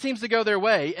everything seems to go their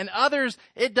way and others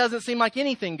it doesn't seem like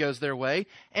anything goes their way.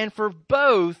 And for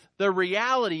both, the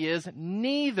reality is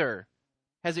neither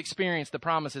has experienced the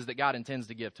promises that God intends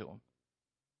to give to them.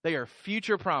 They are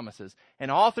future promises. And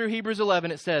all through Hebrews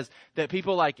 11, it says that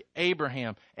people like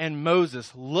Abraham and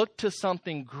Moses looked to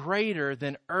something greater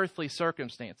than earthly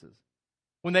circumstances.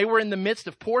 When they were in the midst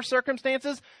of poor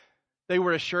circumstances, they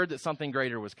were assured that something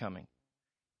greater was coming.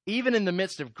 Even in the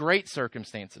midst of great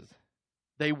circumstances,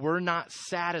 they were not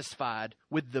satisfied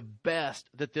with the best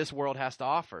that this world has to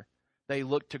offer. They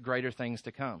looked to greater things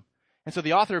to come. And so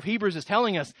the author of Hebrews is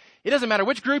telling us, it doesn't matter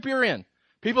which group you're in.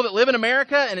 People that live in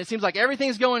America and it seems like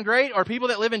everything's going great, or people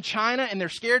that live in China and they're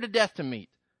scared to death to meet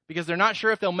because they're not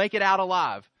sure if they'll make it out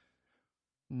alive.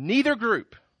 Neither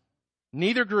group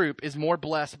is more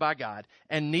blessed by God,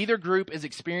 and neither group is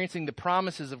experiencing the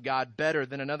promises of God better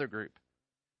than another group.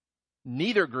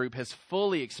 Neither group has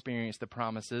fully experienced the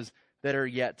promises that are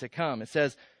yet to come. It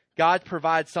says, God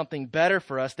provides something better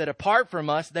for us, that apart from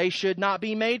us, they should not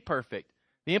be made perfect.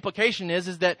 The implication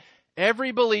is that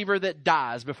every believer that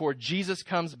dies before Jesus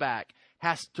comes back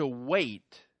has to wait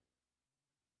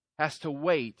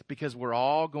because we're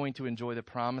all going to enjoy the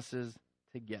promises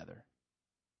together.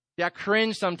 See, I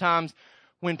cringe sometimes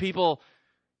when people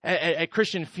at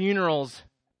Christian funerals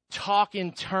talk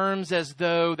in terms as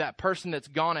though that person that's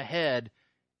gone ahead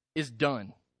is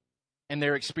done and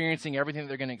they're experiencing everything that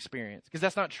they're going to experience, because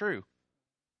that's not true.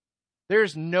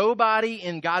 There's nobody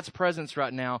in God's presence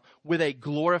right now with a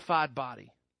glorified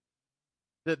body.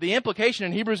 The implication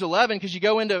in Hebrews 11, because you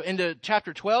go into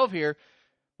chapter 12 here,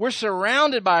 we're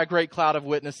surrounded by a great cloud of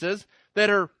witnesses that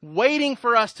are waiting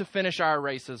for us to finish our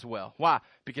race as well. Why?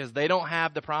 Because they don't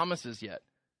have the promises yet.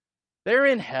 They're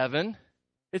in heaven.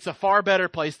 It's a far better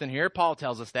place than here. Paul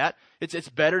tells us that. It's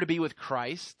better to be with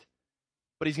Christ,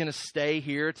 but he's going to stay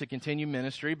here to continue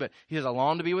ministry, but he says, I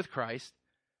long to be with Christ.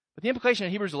 But the implication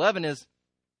in Hebrews 11 is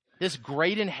this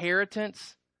great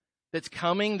inheritance that's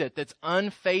coming, that's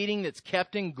unfading, that's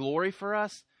kept in glory for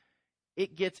us,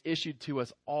 it gets issued to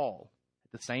us all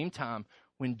at the same time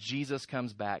when Jesus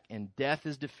comes back and death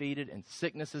is defeated and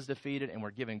sickness is defeated and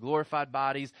we're given glorified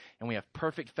bodies and we have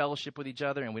perfect fellowship with each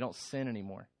other and we don't sin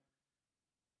anymore.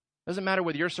 Doesn't matter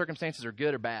whether your circumstances are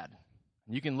good or bad.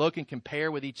 You can look and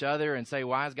compare with each other and say,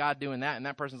 why is God doing that in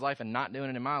that person's life and not doing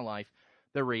it in my life?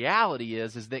 The reality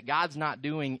is that God's not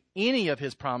doing any of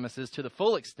his promises to the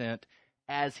full extent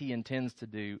as he intends to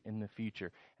do in the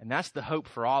future. And that's the hope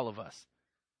for all of us,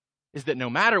 is that no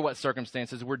matter what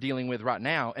circumstances we're dealing with right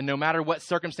now, and no matter what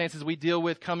circumstances we deal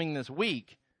with coming this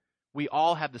week, we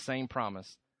all have the same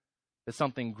promise that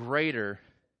something greater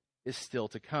is still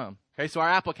to come. Okay, so our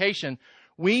application,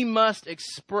 we must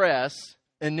express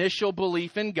initial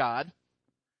belief in God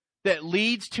that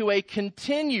leads to a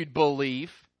continued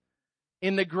belief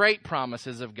in the great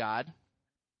promises of God,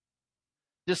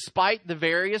 despite the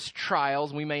various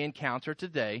trials we may encounter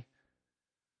today,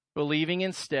 believing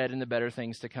instead in the better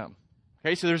things to come.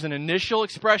 Okay, so there's an initial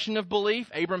expression of belief.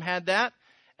 Abram had that.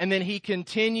 And then he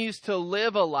continues to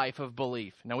live a life of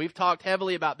belief. Now, we've talked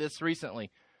heavily about this recently,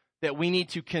 that we need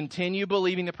to continue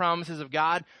believing the promises of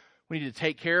God. We need to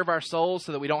take care of our souls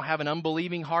so that we don't have an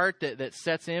unbelieving heart that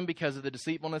sets in because of the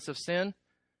deceitfulness of sin.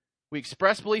 We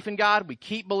express belief in God. We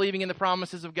keep believing in the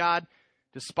promises of God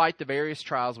despite the various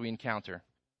trials we encounter.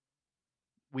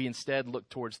 We instead look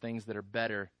towards things that are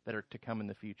better, that are to come in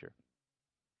the future.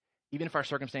 Even if our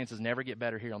circumstances never get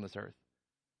better here on this earth.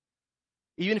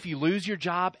 Even if you lose your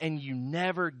job and you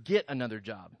never get another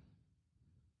job.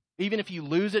 Even if you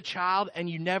lose a child and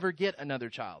you never get another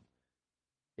child.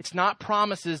 It's not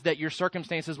promises that your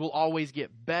circumstances will always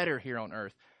get better here on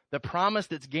earth. The promise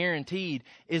that's guaranteed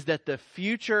is that the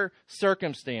future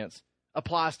circumstance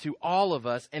applies to all of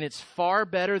us, and it's far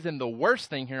better than the worst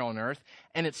thing here on earth,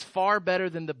 and it's far better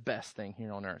than the best thing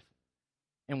here on earth.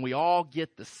 And we all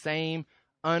get the same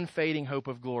unfading hope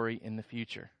of glory in the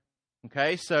future.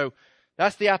 Okay, so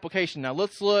that's the application. Now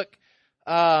let's look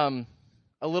a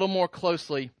little more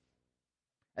closely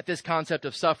at this concept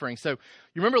of suffering. So you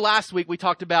remember last week we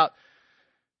talked about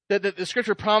that the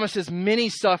Scripture promises many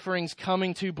sufferings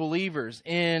coming to believers.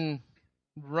 In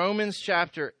Romans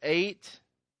chapter 8,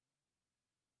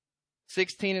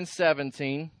 16 and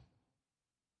 17,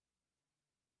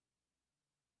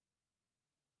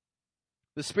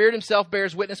 the Spirit himself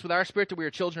bears witness with our spirit that we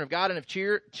are children of God, and if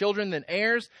children, then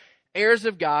heirs, heirs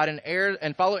of God,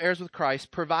 and fellow heirs with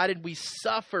Christ, provided we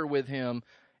suffer with him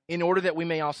in order that we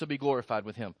may also be glorified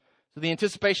with him. So the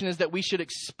anticipation is that we should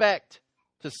expect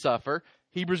to suffer.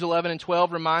 Hebrews 11 and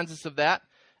 12 reminds us of that.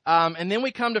 And then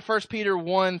we come to 1 Peter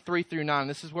 1, 3 through 9.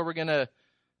 This is where we're going to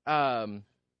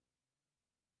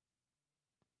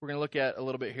look at a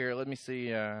little bit here. Let me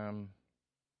see.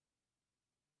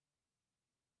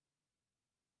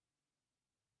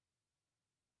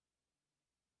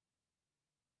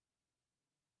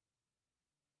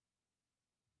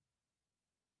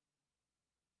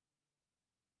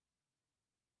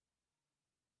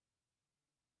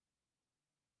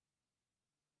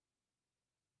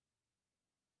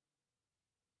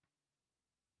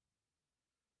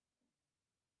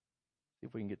 See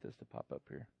if we can get this to pop up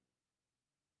here.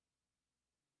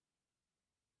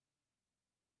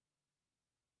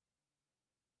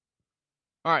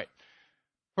 All right.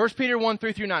 1 Peter 1,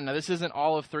 3 through 9. Now, this isn't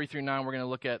all of 3 through 9. We're going to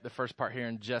look at the first part here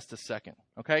in just a second.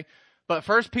 Okay? But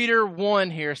 1 Peter 1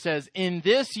 here says, in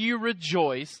this you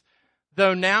rejoice,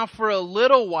 though now for a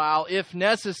little while, if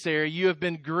necessary, you have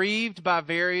been grieved by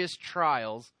various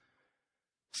trials,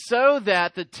 so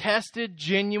that the tested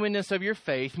genuineness of your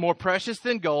faith, more precious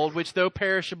than gold, which though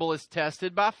perishable is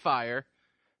tested by fire,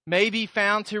 may be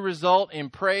found to result in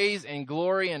praise and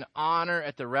glory and honor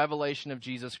at the revelation of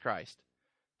Jesus Christ.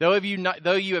 Though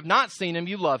you have not seen him,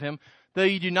 you love him. Though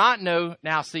you do not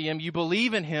now see him, you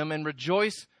believe in him and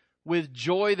rejoice with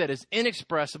joy that is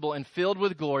inexpressible and filled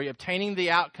with glory, obtaining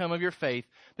the outcome of your faith,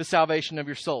 the salvation of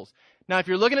your souls. Now, if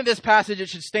you're looking at this passage, it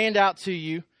should stand out to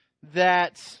you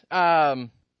that...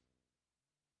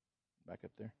 Back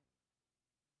up there.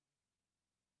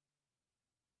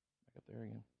 Back up there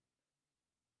again.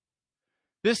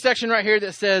 This section right here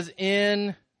that says,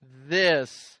 in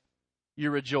this you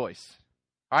rejoice.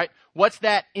 All right? What's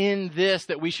that in this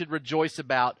that we should rejoice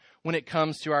about when it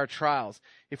comes to our trials?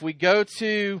 If we go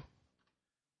to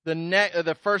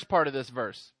the first part of this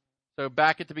verse, so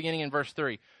back at the beginning in verse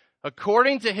 3.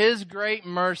 According to his great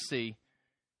mercy,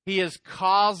 He has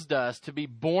caused us to be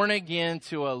born again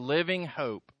to a living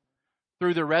hope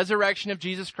through the resurrection of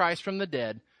Jesus Christ from the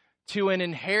dead, to an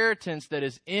inheritance that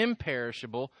is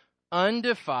imperishable,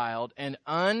 undefiled, and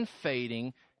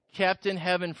unfading, kept in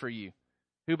heaven for you,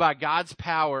 who by God's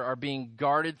power are being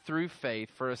guarded through faith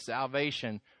for a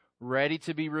salvation ready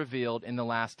to be revealed in the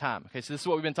last time. Okay, so this is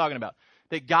what we've been talking about.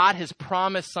 That God has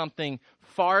promised something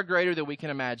far greater than we can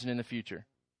imagine in the future.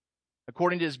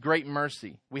 According to his great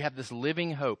mercy, we have this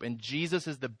living hope, and Jesus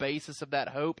is the basis of that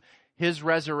hope. His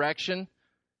resurrection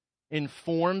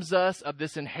informs us of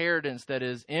this inheritance that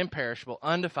is imperishable,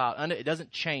 undefiled, it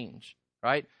doesn't change,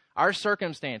 right? Our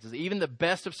circumstances, even the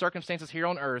best of circumstances here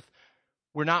on earth,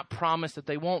 we're not promised that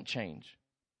they won't change.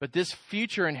 But this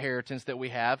future inheritance that we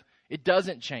have, it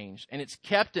doesn't change, and it's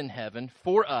kept in heaven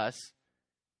for us,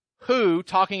 who,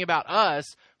 talking about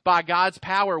us, by God's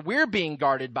power, we're being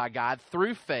guarded by God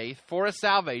through faith for a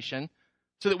salvation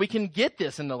so that we can get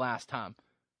this in the last time.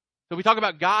 So we talk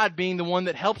about God being the one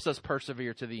that helps us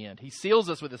persevere to the end. He seals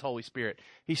us with his Holy Spirit.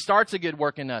 He starts a good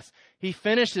work in us. He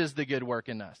finishes the good work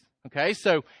in us. Okay,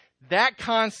 so that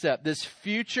concept, this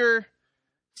future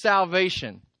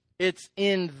salvation, it's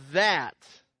in that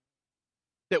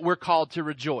we're called to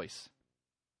rejoice.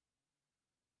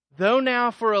 Though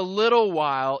now for a little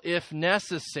while, if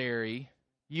necessary,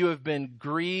 you have been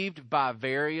grieved by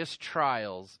various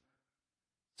trials,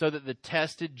 so that the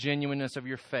tested genuineness of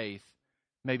your faith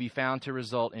may be found to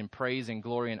result in praise and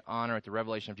glory and honor at the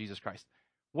revelation of Jesus Christ.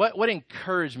 What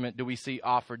encouragement do we see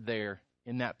offered there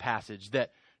in that passage?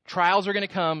 That trials are going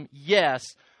to come, yes,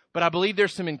 but I believe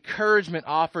there's some encouragement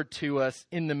offered to us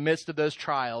in the midst of those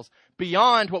trials,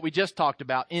 beyond what we just talked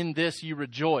about, in this you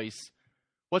rejoice.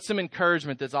 What's some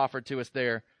encouragement that's offered to us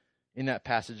there in that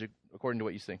passage, according to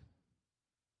what you see?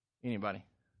 Anybody?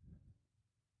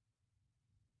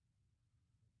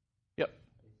 Yep.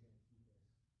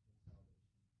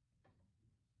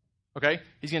 Okay,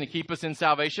 he's going to keep us in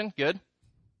salvation. Good.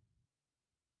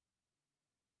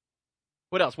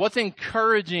 What else? What's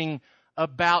encouraging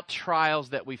about trials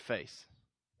that we face?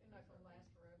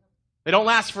 They don't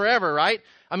last forever, right?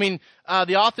 I mean,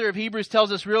 the author of Hebrews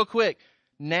tells us real quick,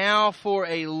 now for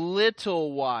a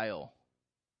little while.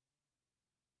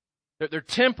 They're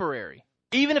temporary.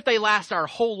 Even if they last our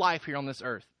whole life here on this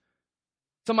earth.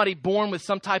 Somebody born with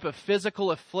some type of physical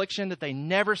affliction that they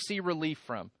never see relief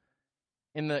from.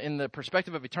 In the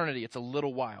perspective of eternity, it's a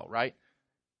little while, right?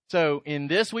 So in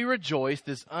this we rejoice,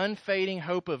 this unfading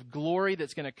hope of glory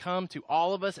that's going to come to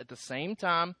all of us at the same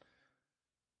time.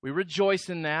 We rejoice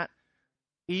in that,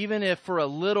 even if for a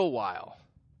little while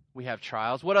we have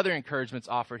trials. What other encouragements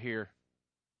offered here?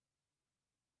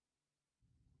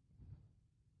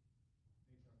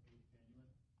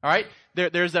 All right,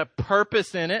 there's a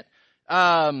purpose in it.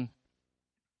 It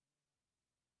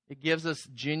gives us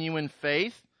genuine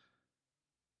faith.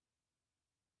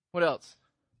 What else?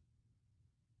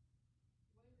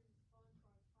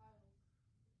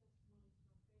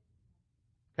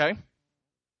 Okay.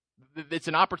 It's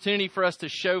an opportunity for us to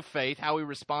show faith, how we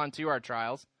respond to our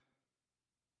trials.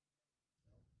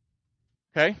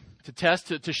 Okay. To test,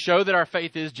 to show that our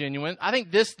faith is genuine. I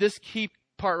think this key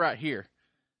part right here.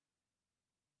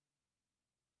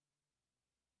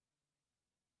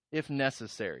 If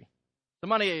necessary.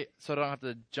 Somebody, so I don't have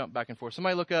to jump back and forth.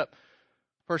 Somebody look up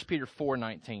 1 Peter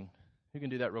 4:19. Who can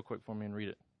do that real quick for me and read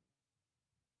it?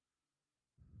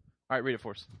 All right, read it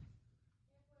for us.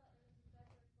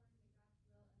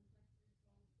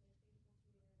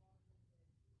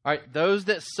 All right, those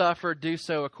that suffer do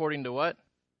so according to what?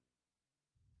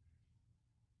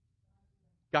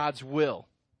 God's will.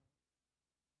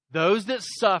 Those that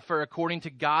suffer according to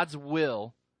God's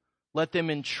will, let them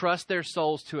entrust their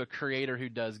souls to a Creator who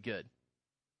does good.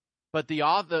 But the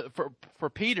author, for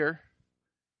Peter,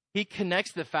 he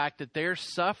connects the fact that their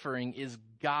suffering is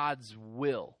God's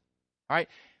will. All right?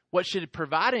 What should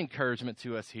provide encouragement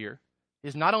to us here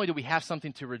is not only do we have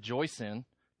something to rejoice in,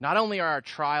 not only are our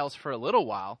trials for a little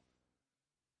while,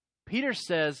 Peter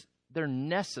says they're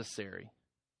necessary.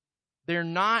 They're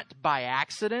not by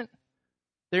accident.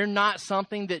 They're not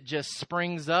something that just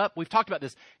springs up. We've talked about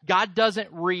this. God doesn't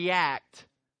react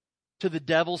to the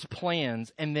devil's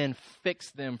plans and then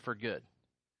fix them for good.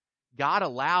 God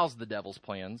allows the devil's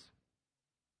plans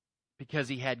because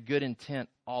he had good intent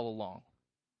all along.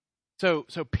 So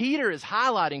Peter is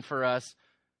highlighting for us,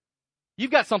 you've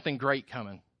got something great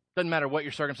coming. Doesn't matter what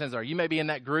your circumstances are. You may be in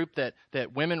that group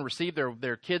that women receive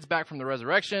their kids back from the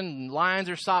resurrection, lines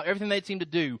are solid, everything they seem to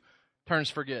do turns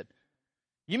for good.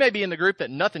 You may be in the group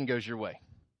that nothing goes your way.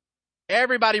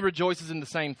 Everybody rejoices in the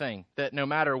same thing, that no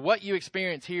matter what you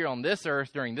experience here on this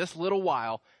earth during this little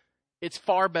while, it's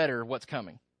far better what's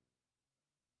coming.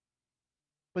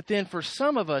 But then for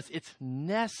some of us, it's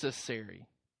necessary.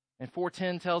 And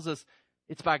 4:10 tells us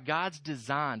it's by God's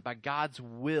design, by God's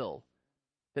will,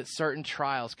 that certain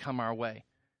trials come our way.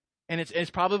 And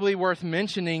it's probably worth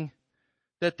mentioning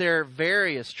that there are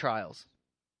various trials.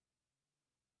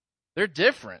 They're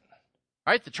different,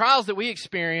 right? The trials that we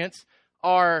experience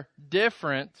are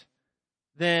different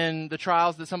than the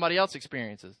trials that somebody else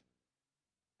experiences.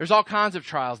 There's all kinds of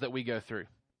trials that we go through.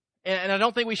 And I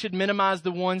don't think we should minimize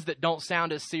the ones that don't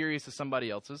sound as serious as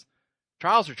somebody else's.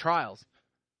 Trials are trials.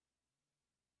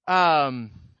 I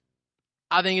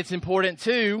think it's important,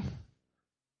 too,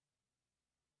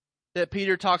 that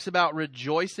Peter talks about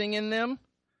rejoicing in them,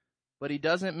 but he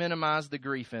doesn't minimize the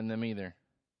grief in them either.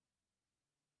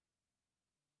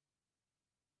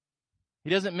 He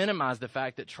doesn't minimize the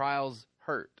fact that trials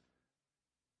hurt.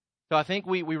 So I think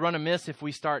we run amiss if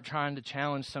we start trying to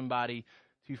challenge somebody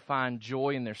to find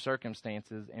joy in their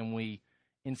circumstances and we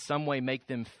in some way make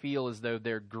them feel as though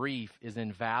their grief is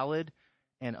invalid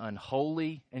and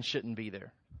unholy and shouldn't be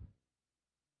there.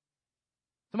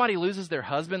 Somebody loses their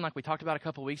husband, like we talked about a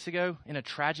couple weeks ago, in a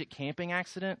tragic camping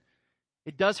accident.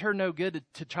 It does her no good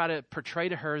to try to portray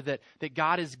to her that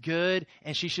God is good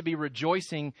and she should be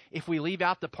rejoicing if we leave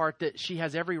out the part that she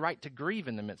has every right to grieve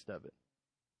in the midst of it.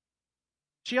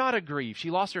 She ought to grieve. She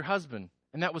lost her husband,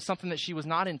 and that was something that she was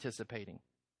not anticipating.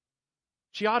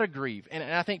 She ought to grieve, and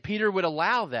I think Peter would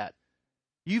allow that.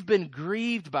 You've been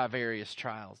grieved by various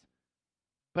trials.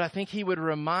 But I think he would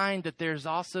remind that there's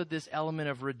also this element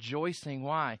of rejoicing.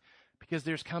 Why? Because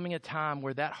there's coming a time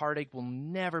where that heartache will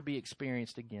never be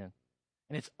experienced again.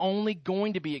 And it's only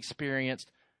going to be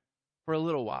experienced for a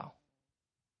little while.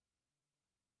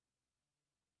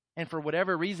 And for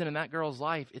whatever reason in that girl's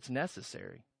life, it's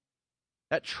necessary.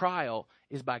 That trial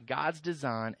is by God's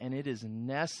design, and it is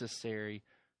necessary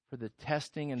for the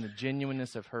testing and the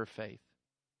genuineness of her faith.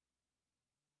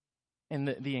 And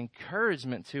the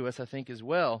encouragement to us, I think, as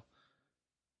well,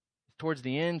 towards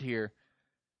the end here,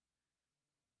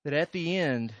 that at the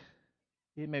end,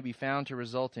 it may be found to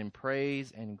result in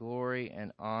praise and glory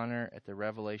and honor at the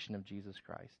revelation of Jesus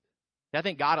Christ. I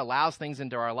think God allows things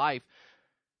into our life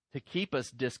to keep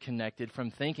us disconnected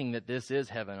from thinking that this is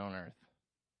heaven on earth.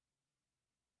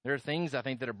 There are things, I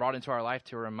think, that are brought into our life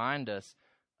to remind us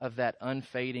of that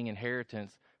unfading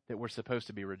inheritance that we're supposed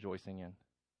to be rejoicing in.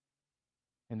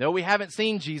 And though we haven't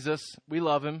seen Jesus, we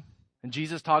love him. And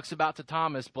Jesus talks about to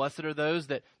Thomas, blessed are those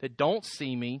that don't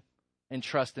see me and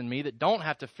trust in me, that don't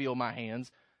have to feel my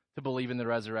hands to believe in the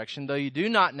resurrection. Though you do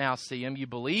not now see him, you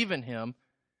believe in him,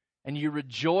 and you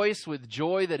rejoice with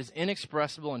joy that is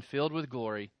inexpressible and filled with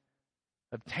glory,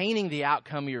 obtaining the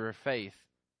outcome of your faith,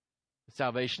 the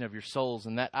salvation of your souls.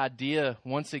 And that idea,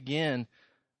 once again,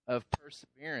 of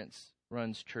perseverance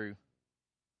runs true.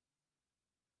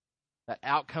 That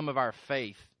outcome of our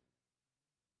faith,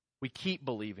 we keep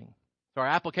believing. So our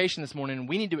application this morning,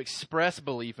 we need to express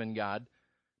belief in God,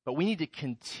 but we need to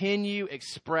continue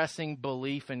expressing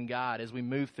belief in God as we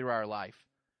move through our life.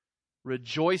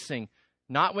 Rejoicing,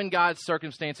 not when God's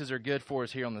circumstances are good for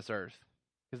us here on this earth,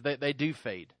 because they do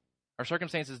fade. Our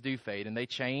circumstances do fade, and they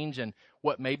change, and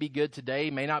what may be good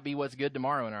today may not be what's good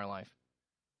tomorrow in our life.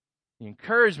 The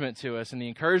encouragement to us, and the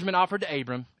encouragement offered to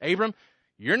Abram,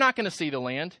 you're not going to see the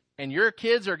land, and your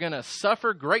kids are going to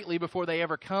suffer greatly before they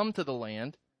ever come to the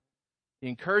land. The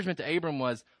encouragement to Abram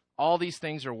was, all these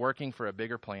things are working for a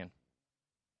bigger plan,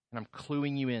 and I'm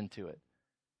cluing you into it.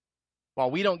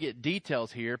 While we don't get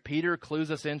details here, Peter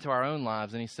clues us into our own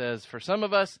lives, and he says, for some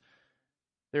of us,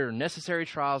 there are necessary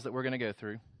trials that we're going to go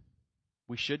through.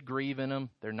 We should grieve in them.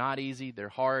 They're not easy. They're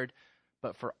hard.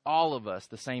 But for all of us,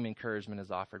 the same encouragement is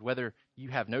offered, whether you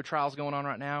have no trials going on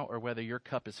right now or whether your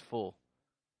cup is full.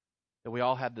 That we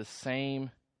all have the same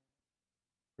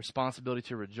responsibility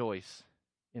to rejoice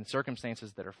in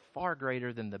circumstances that are far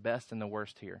greater than the best and the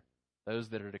worst here, those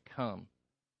that are to come,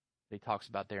 that he talks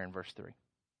about there in verse 3.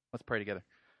 Let's pray together.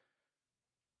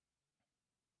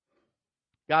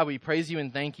 God, we praise you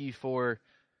and thank you for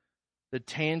the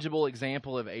tangible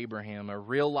example of Abraham, a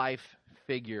real life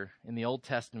figure in the Old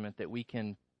Testament that we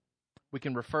can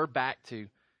refer back to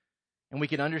and we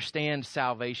can understand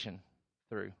salvation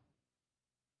through.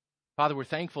 Father, we're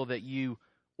thankful that you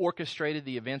orchestrated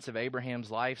the events of Abraham's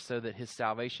life so that his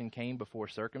salvation came before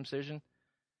circumcision.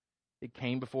 It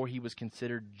came before he was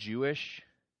considered Jewish.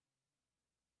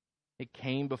 It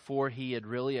came before he had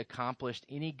really accomplished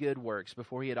any good works,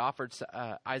 before he had offered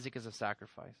Isaac as a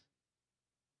sacrifice.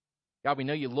 God, we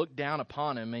know you looked down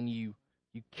upon him and you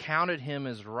counted him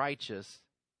as righteous,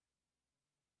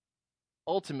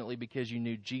 ultimately because you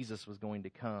knew Jesus was going to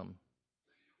come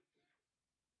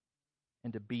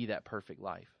and to be that perfect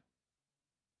life.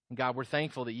 And God, we're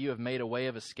thankful that you have made a way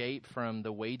of escape from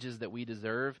the wages that we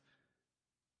deserve,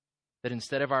 that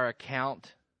instead of our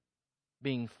account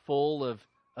being full of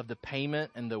the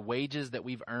payment and the wages that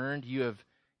we've earned, you have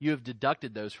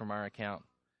deducted those from our account.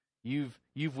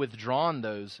 You've withdrawn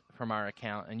those from our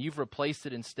account, and you've replaced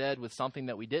it instead with something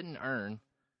that we didn't earn,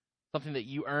 something that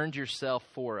you earned yourself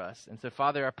for us. And so,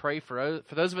 Father, I pray for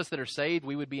those of us that are saved,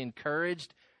 we would be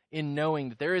encouraged in knowing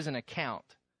that there is an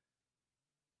account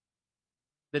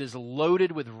that is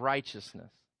loaded with righteousness,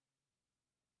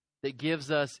 that gives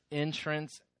us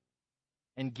entrance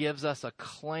and gives us a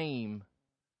claim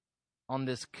on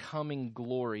this coming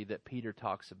glory that Peter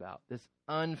talks about, this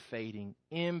unfading,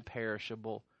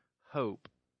 imperishable hope,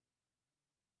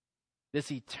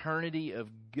 this eternity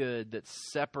of good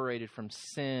that's separated from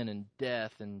sin and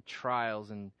death and trials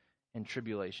and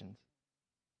tribulations.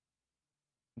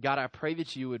 God, I pray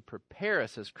that you would prepare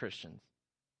us as Christians.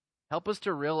 Help us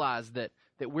to realize that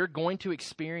we're going to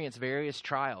experience various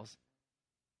trials.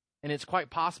 And it's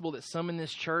quite possible that some in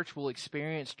this church will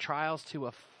experience trials to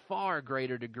a far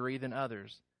greater degree than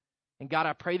others. And God,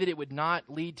 I pray that it would not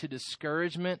lead to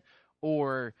discouragement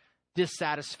or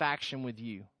dissatisfaction with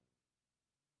you.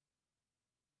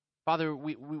 Father,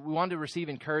 we want to receive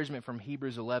encouragement from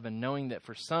Hebrews 11, knowing that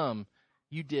for some,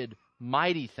 you did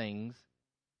mighty things,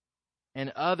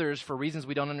 and others, for reasons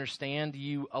we don't understand,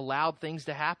 you allowed things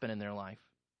to happen in their life.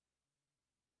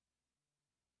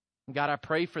 God, I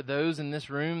pray for those in this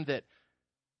room that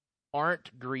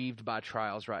aren't grieved by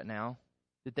trials right now,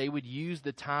 that they would use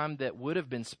the time that would have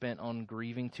been spent on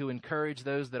grieving to encourage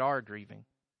those that are grieving.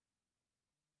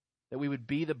 That we would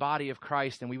be the body of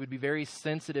Christ, and we would be very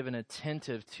sensitive and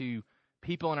attentive to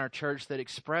people in our church that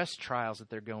express trials that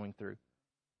they're going through.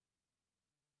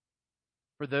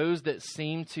 For those that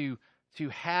seem to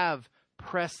have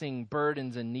pressing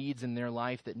burdens and needs in their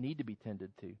life that need to be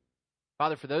tended to.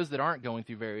 Father, for those that aren't going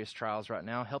through various trials right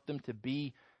now, help them to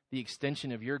be the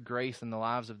extension of your grace in the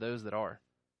lives of those that are.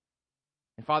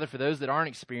 And Father, for those that aren't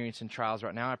experiencing trials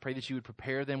right now, I pray that you would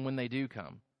prepare them when they do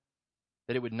come.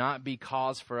 That it would not be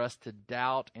cause for us to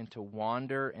doubt and to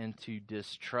wander and to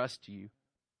distrust you,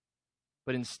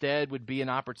 but instead would be an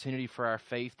opportunity for our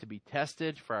faith to be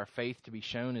tested, for our faith to be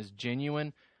shown as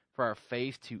genuine, for our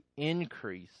faith to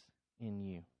increase in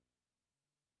you.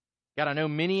 God, I know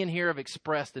many in here have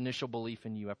expressed initial belief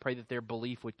in you. I pray that their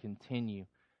belief would continue,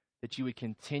 that you would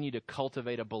continue to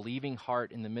cultivate a believing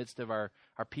heart in the midst of our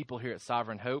people here at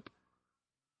Sovereign Hope,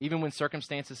 even when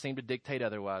circumstances seem to dictate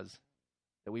otherwise,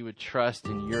 that we would trust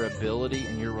in your ability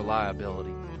and your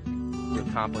reliability to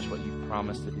accomplish what you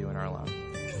promised to do in our lives.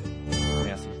 We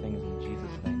ask these things in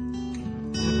Jesus'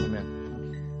 name. Amen.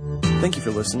 Thank you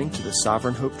for listening to the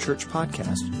Sovereign Hope Church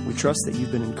podcast. We trust that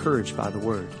you've been encouraged by the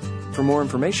word. For more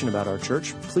information about our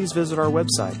church, please visit our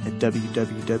website at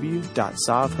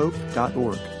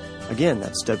www.sovhope.org. Again,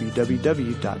 that's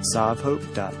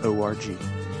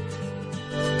www.sovhope.org.